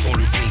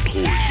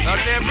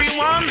 Not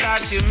everyone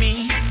that you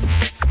meet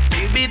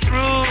will be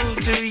true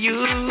to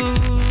you.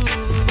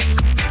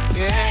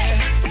 Yeah.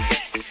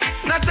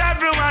 Not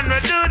everyone will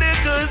do the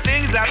good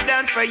things I've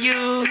done for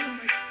you.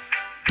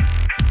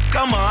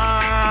 Come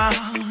on,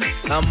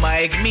 and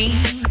make me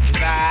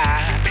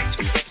that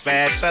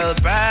special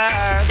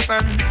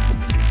person.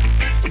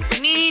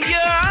 Need your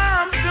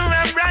arms to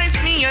embrace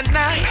me at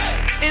night,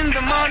 in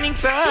the morning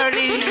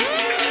early.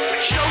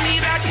 Show me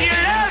that your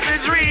love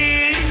is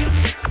real,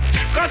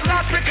 'cause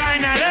that's the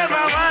kind of love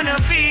I wanna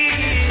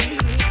feel.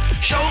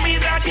 Show me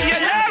that your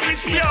love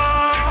is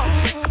pure,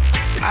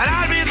 and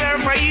I'll be there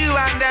for you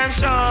and I'm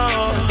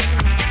sure.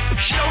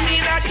 Show me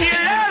that your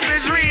love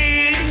is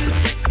real,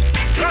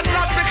 'cause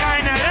that's the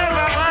kind of love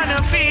I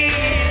wanna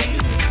feel.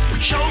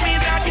 Show me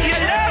that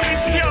your love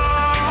is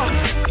pure,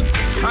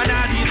 and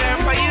I'll be there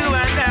for you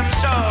and I'm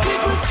sure.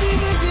 People see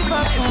me if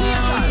I fall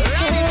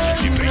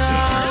now,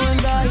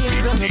 and I ain't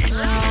gonna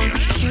clown.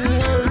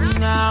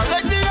 Now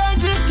let the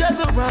angels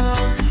gather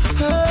round.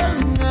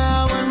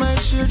 Now when my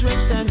children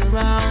stand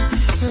around,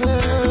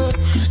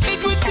 it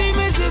would seem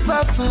as if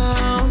I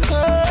found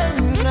her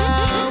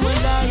now,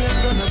 and I ain't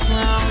gonna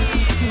frown.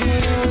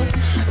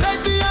 Let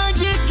the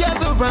angels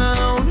gather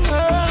round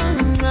her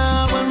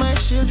now when my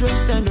children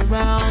stand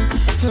around.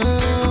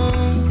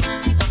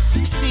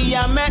 See,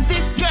 I met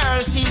this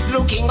girl, she's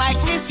looking like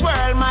Miss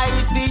World, my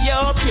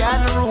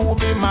Ethiopian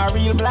ruby, my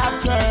real black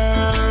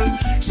girl.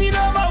 She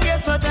never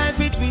wastes her time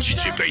with me.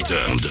 DJ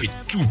Payton fait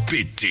tout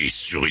péter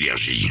sur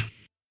Énergie.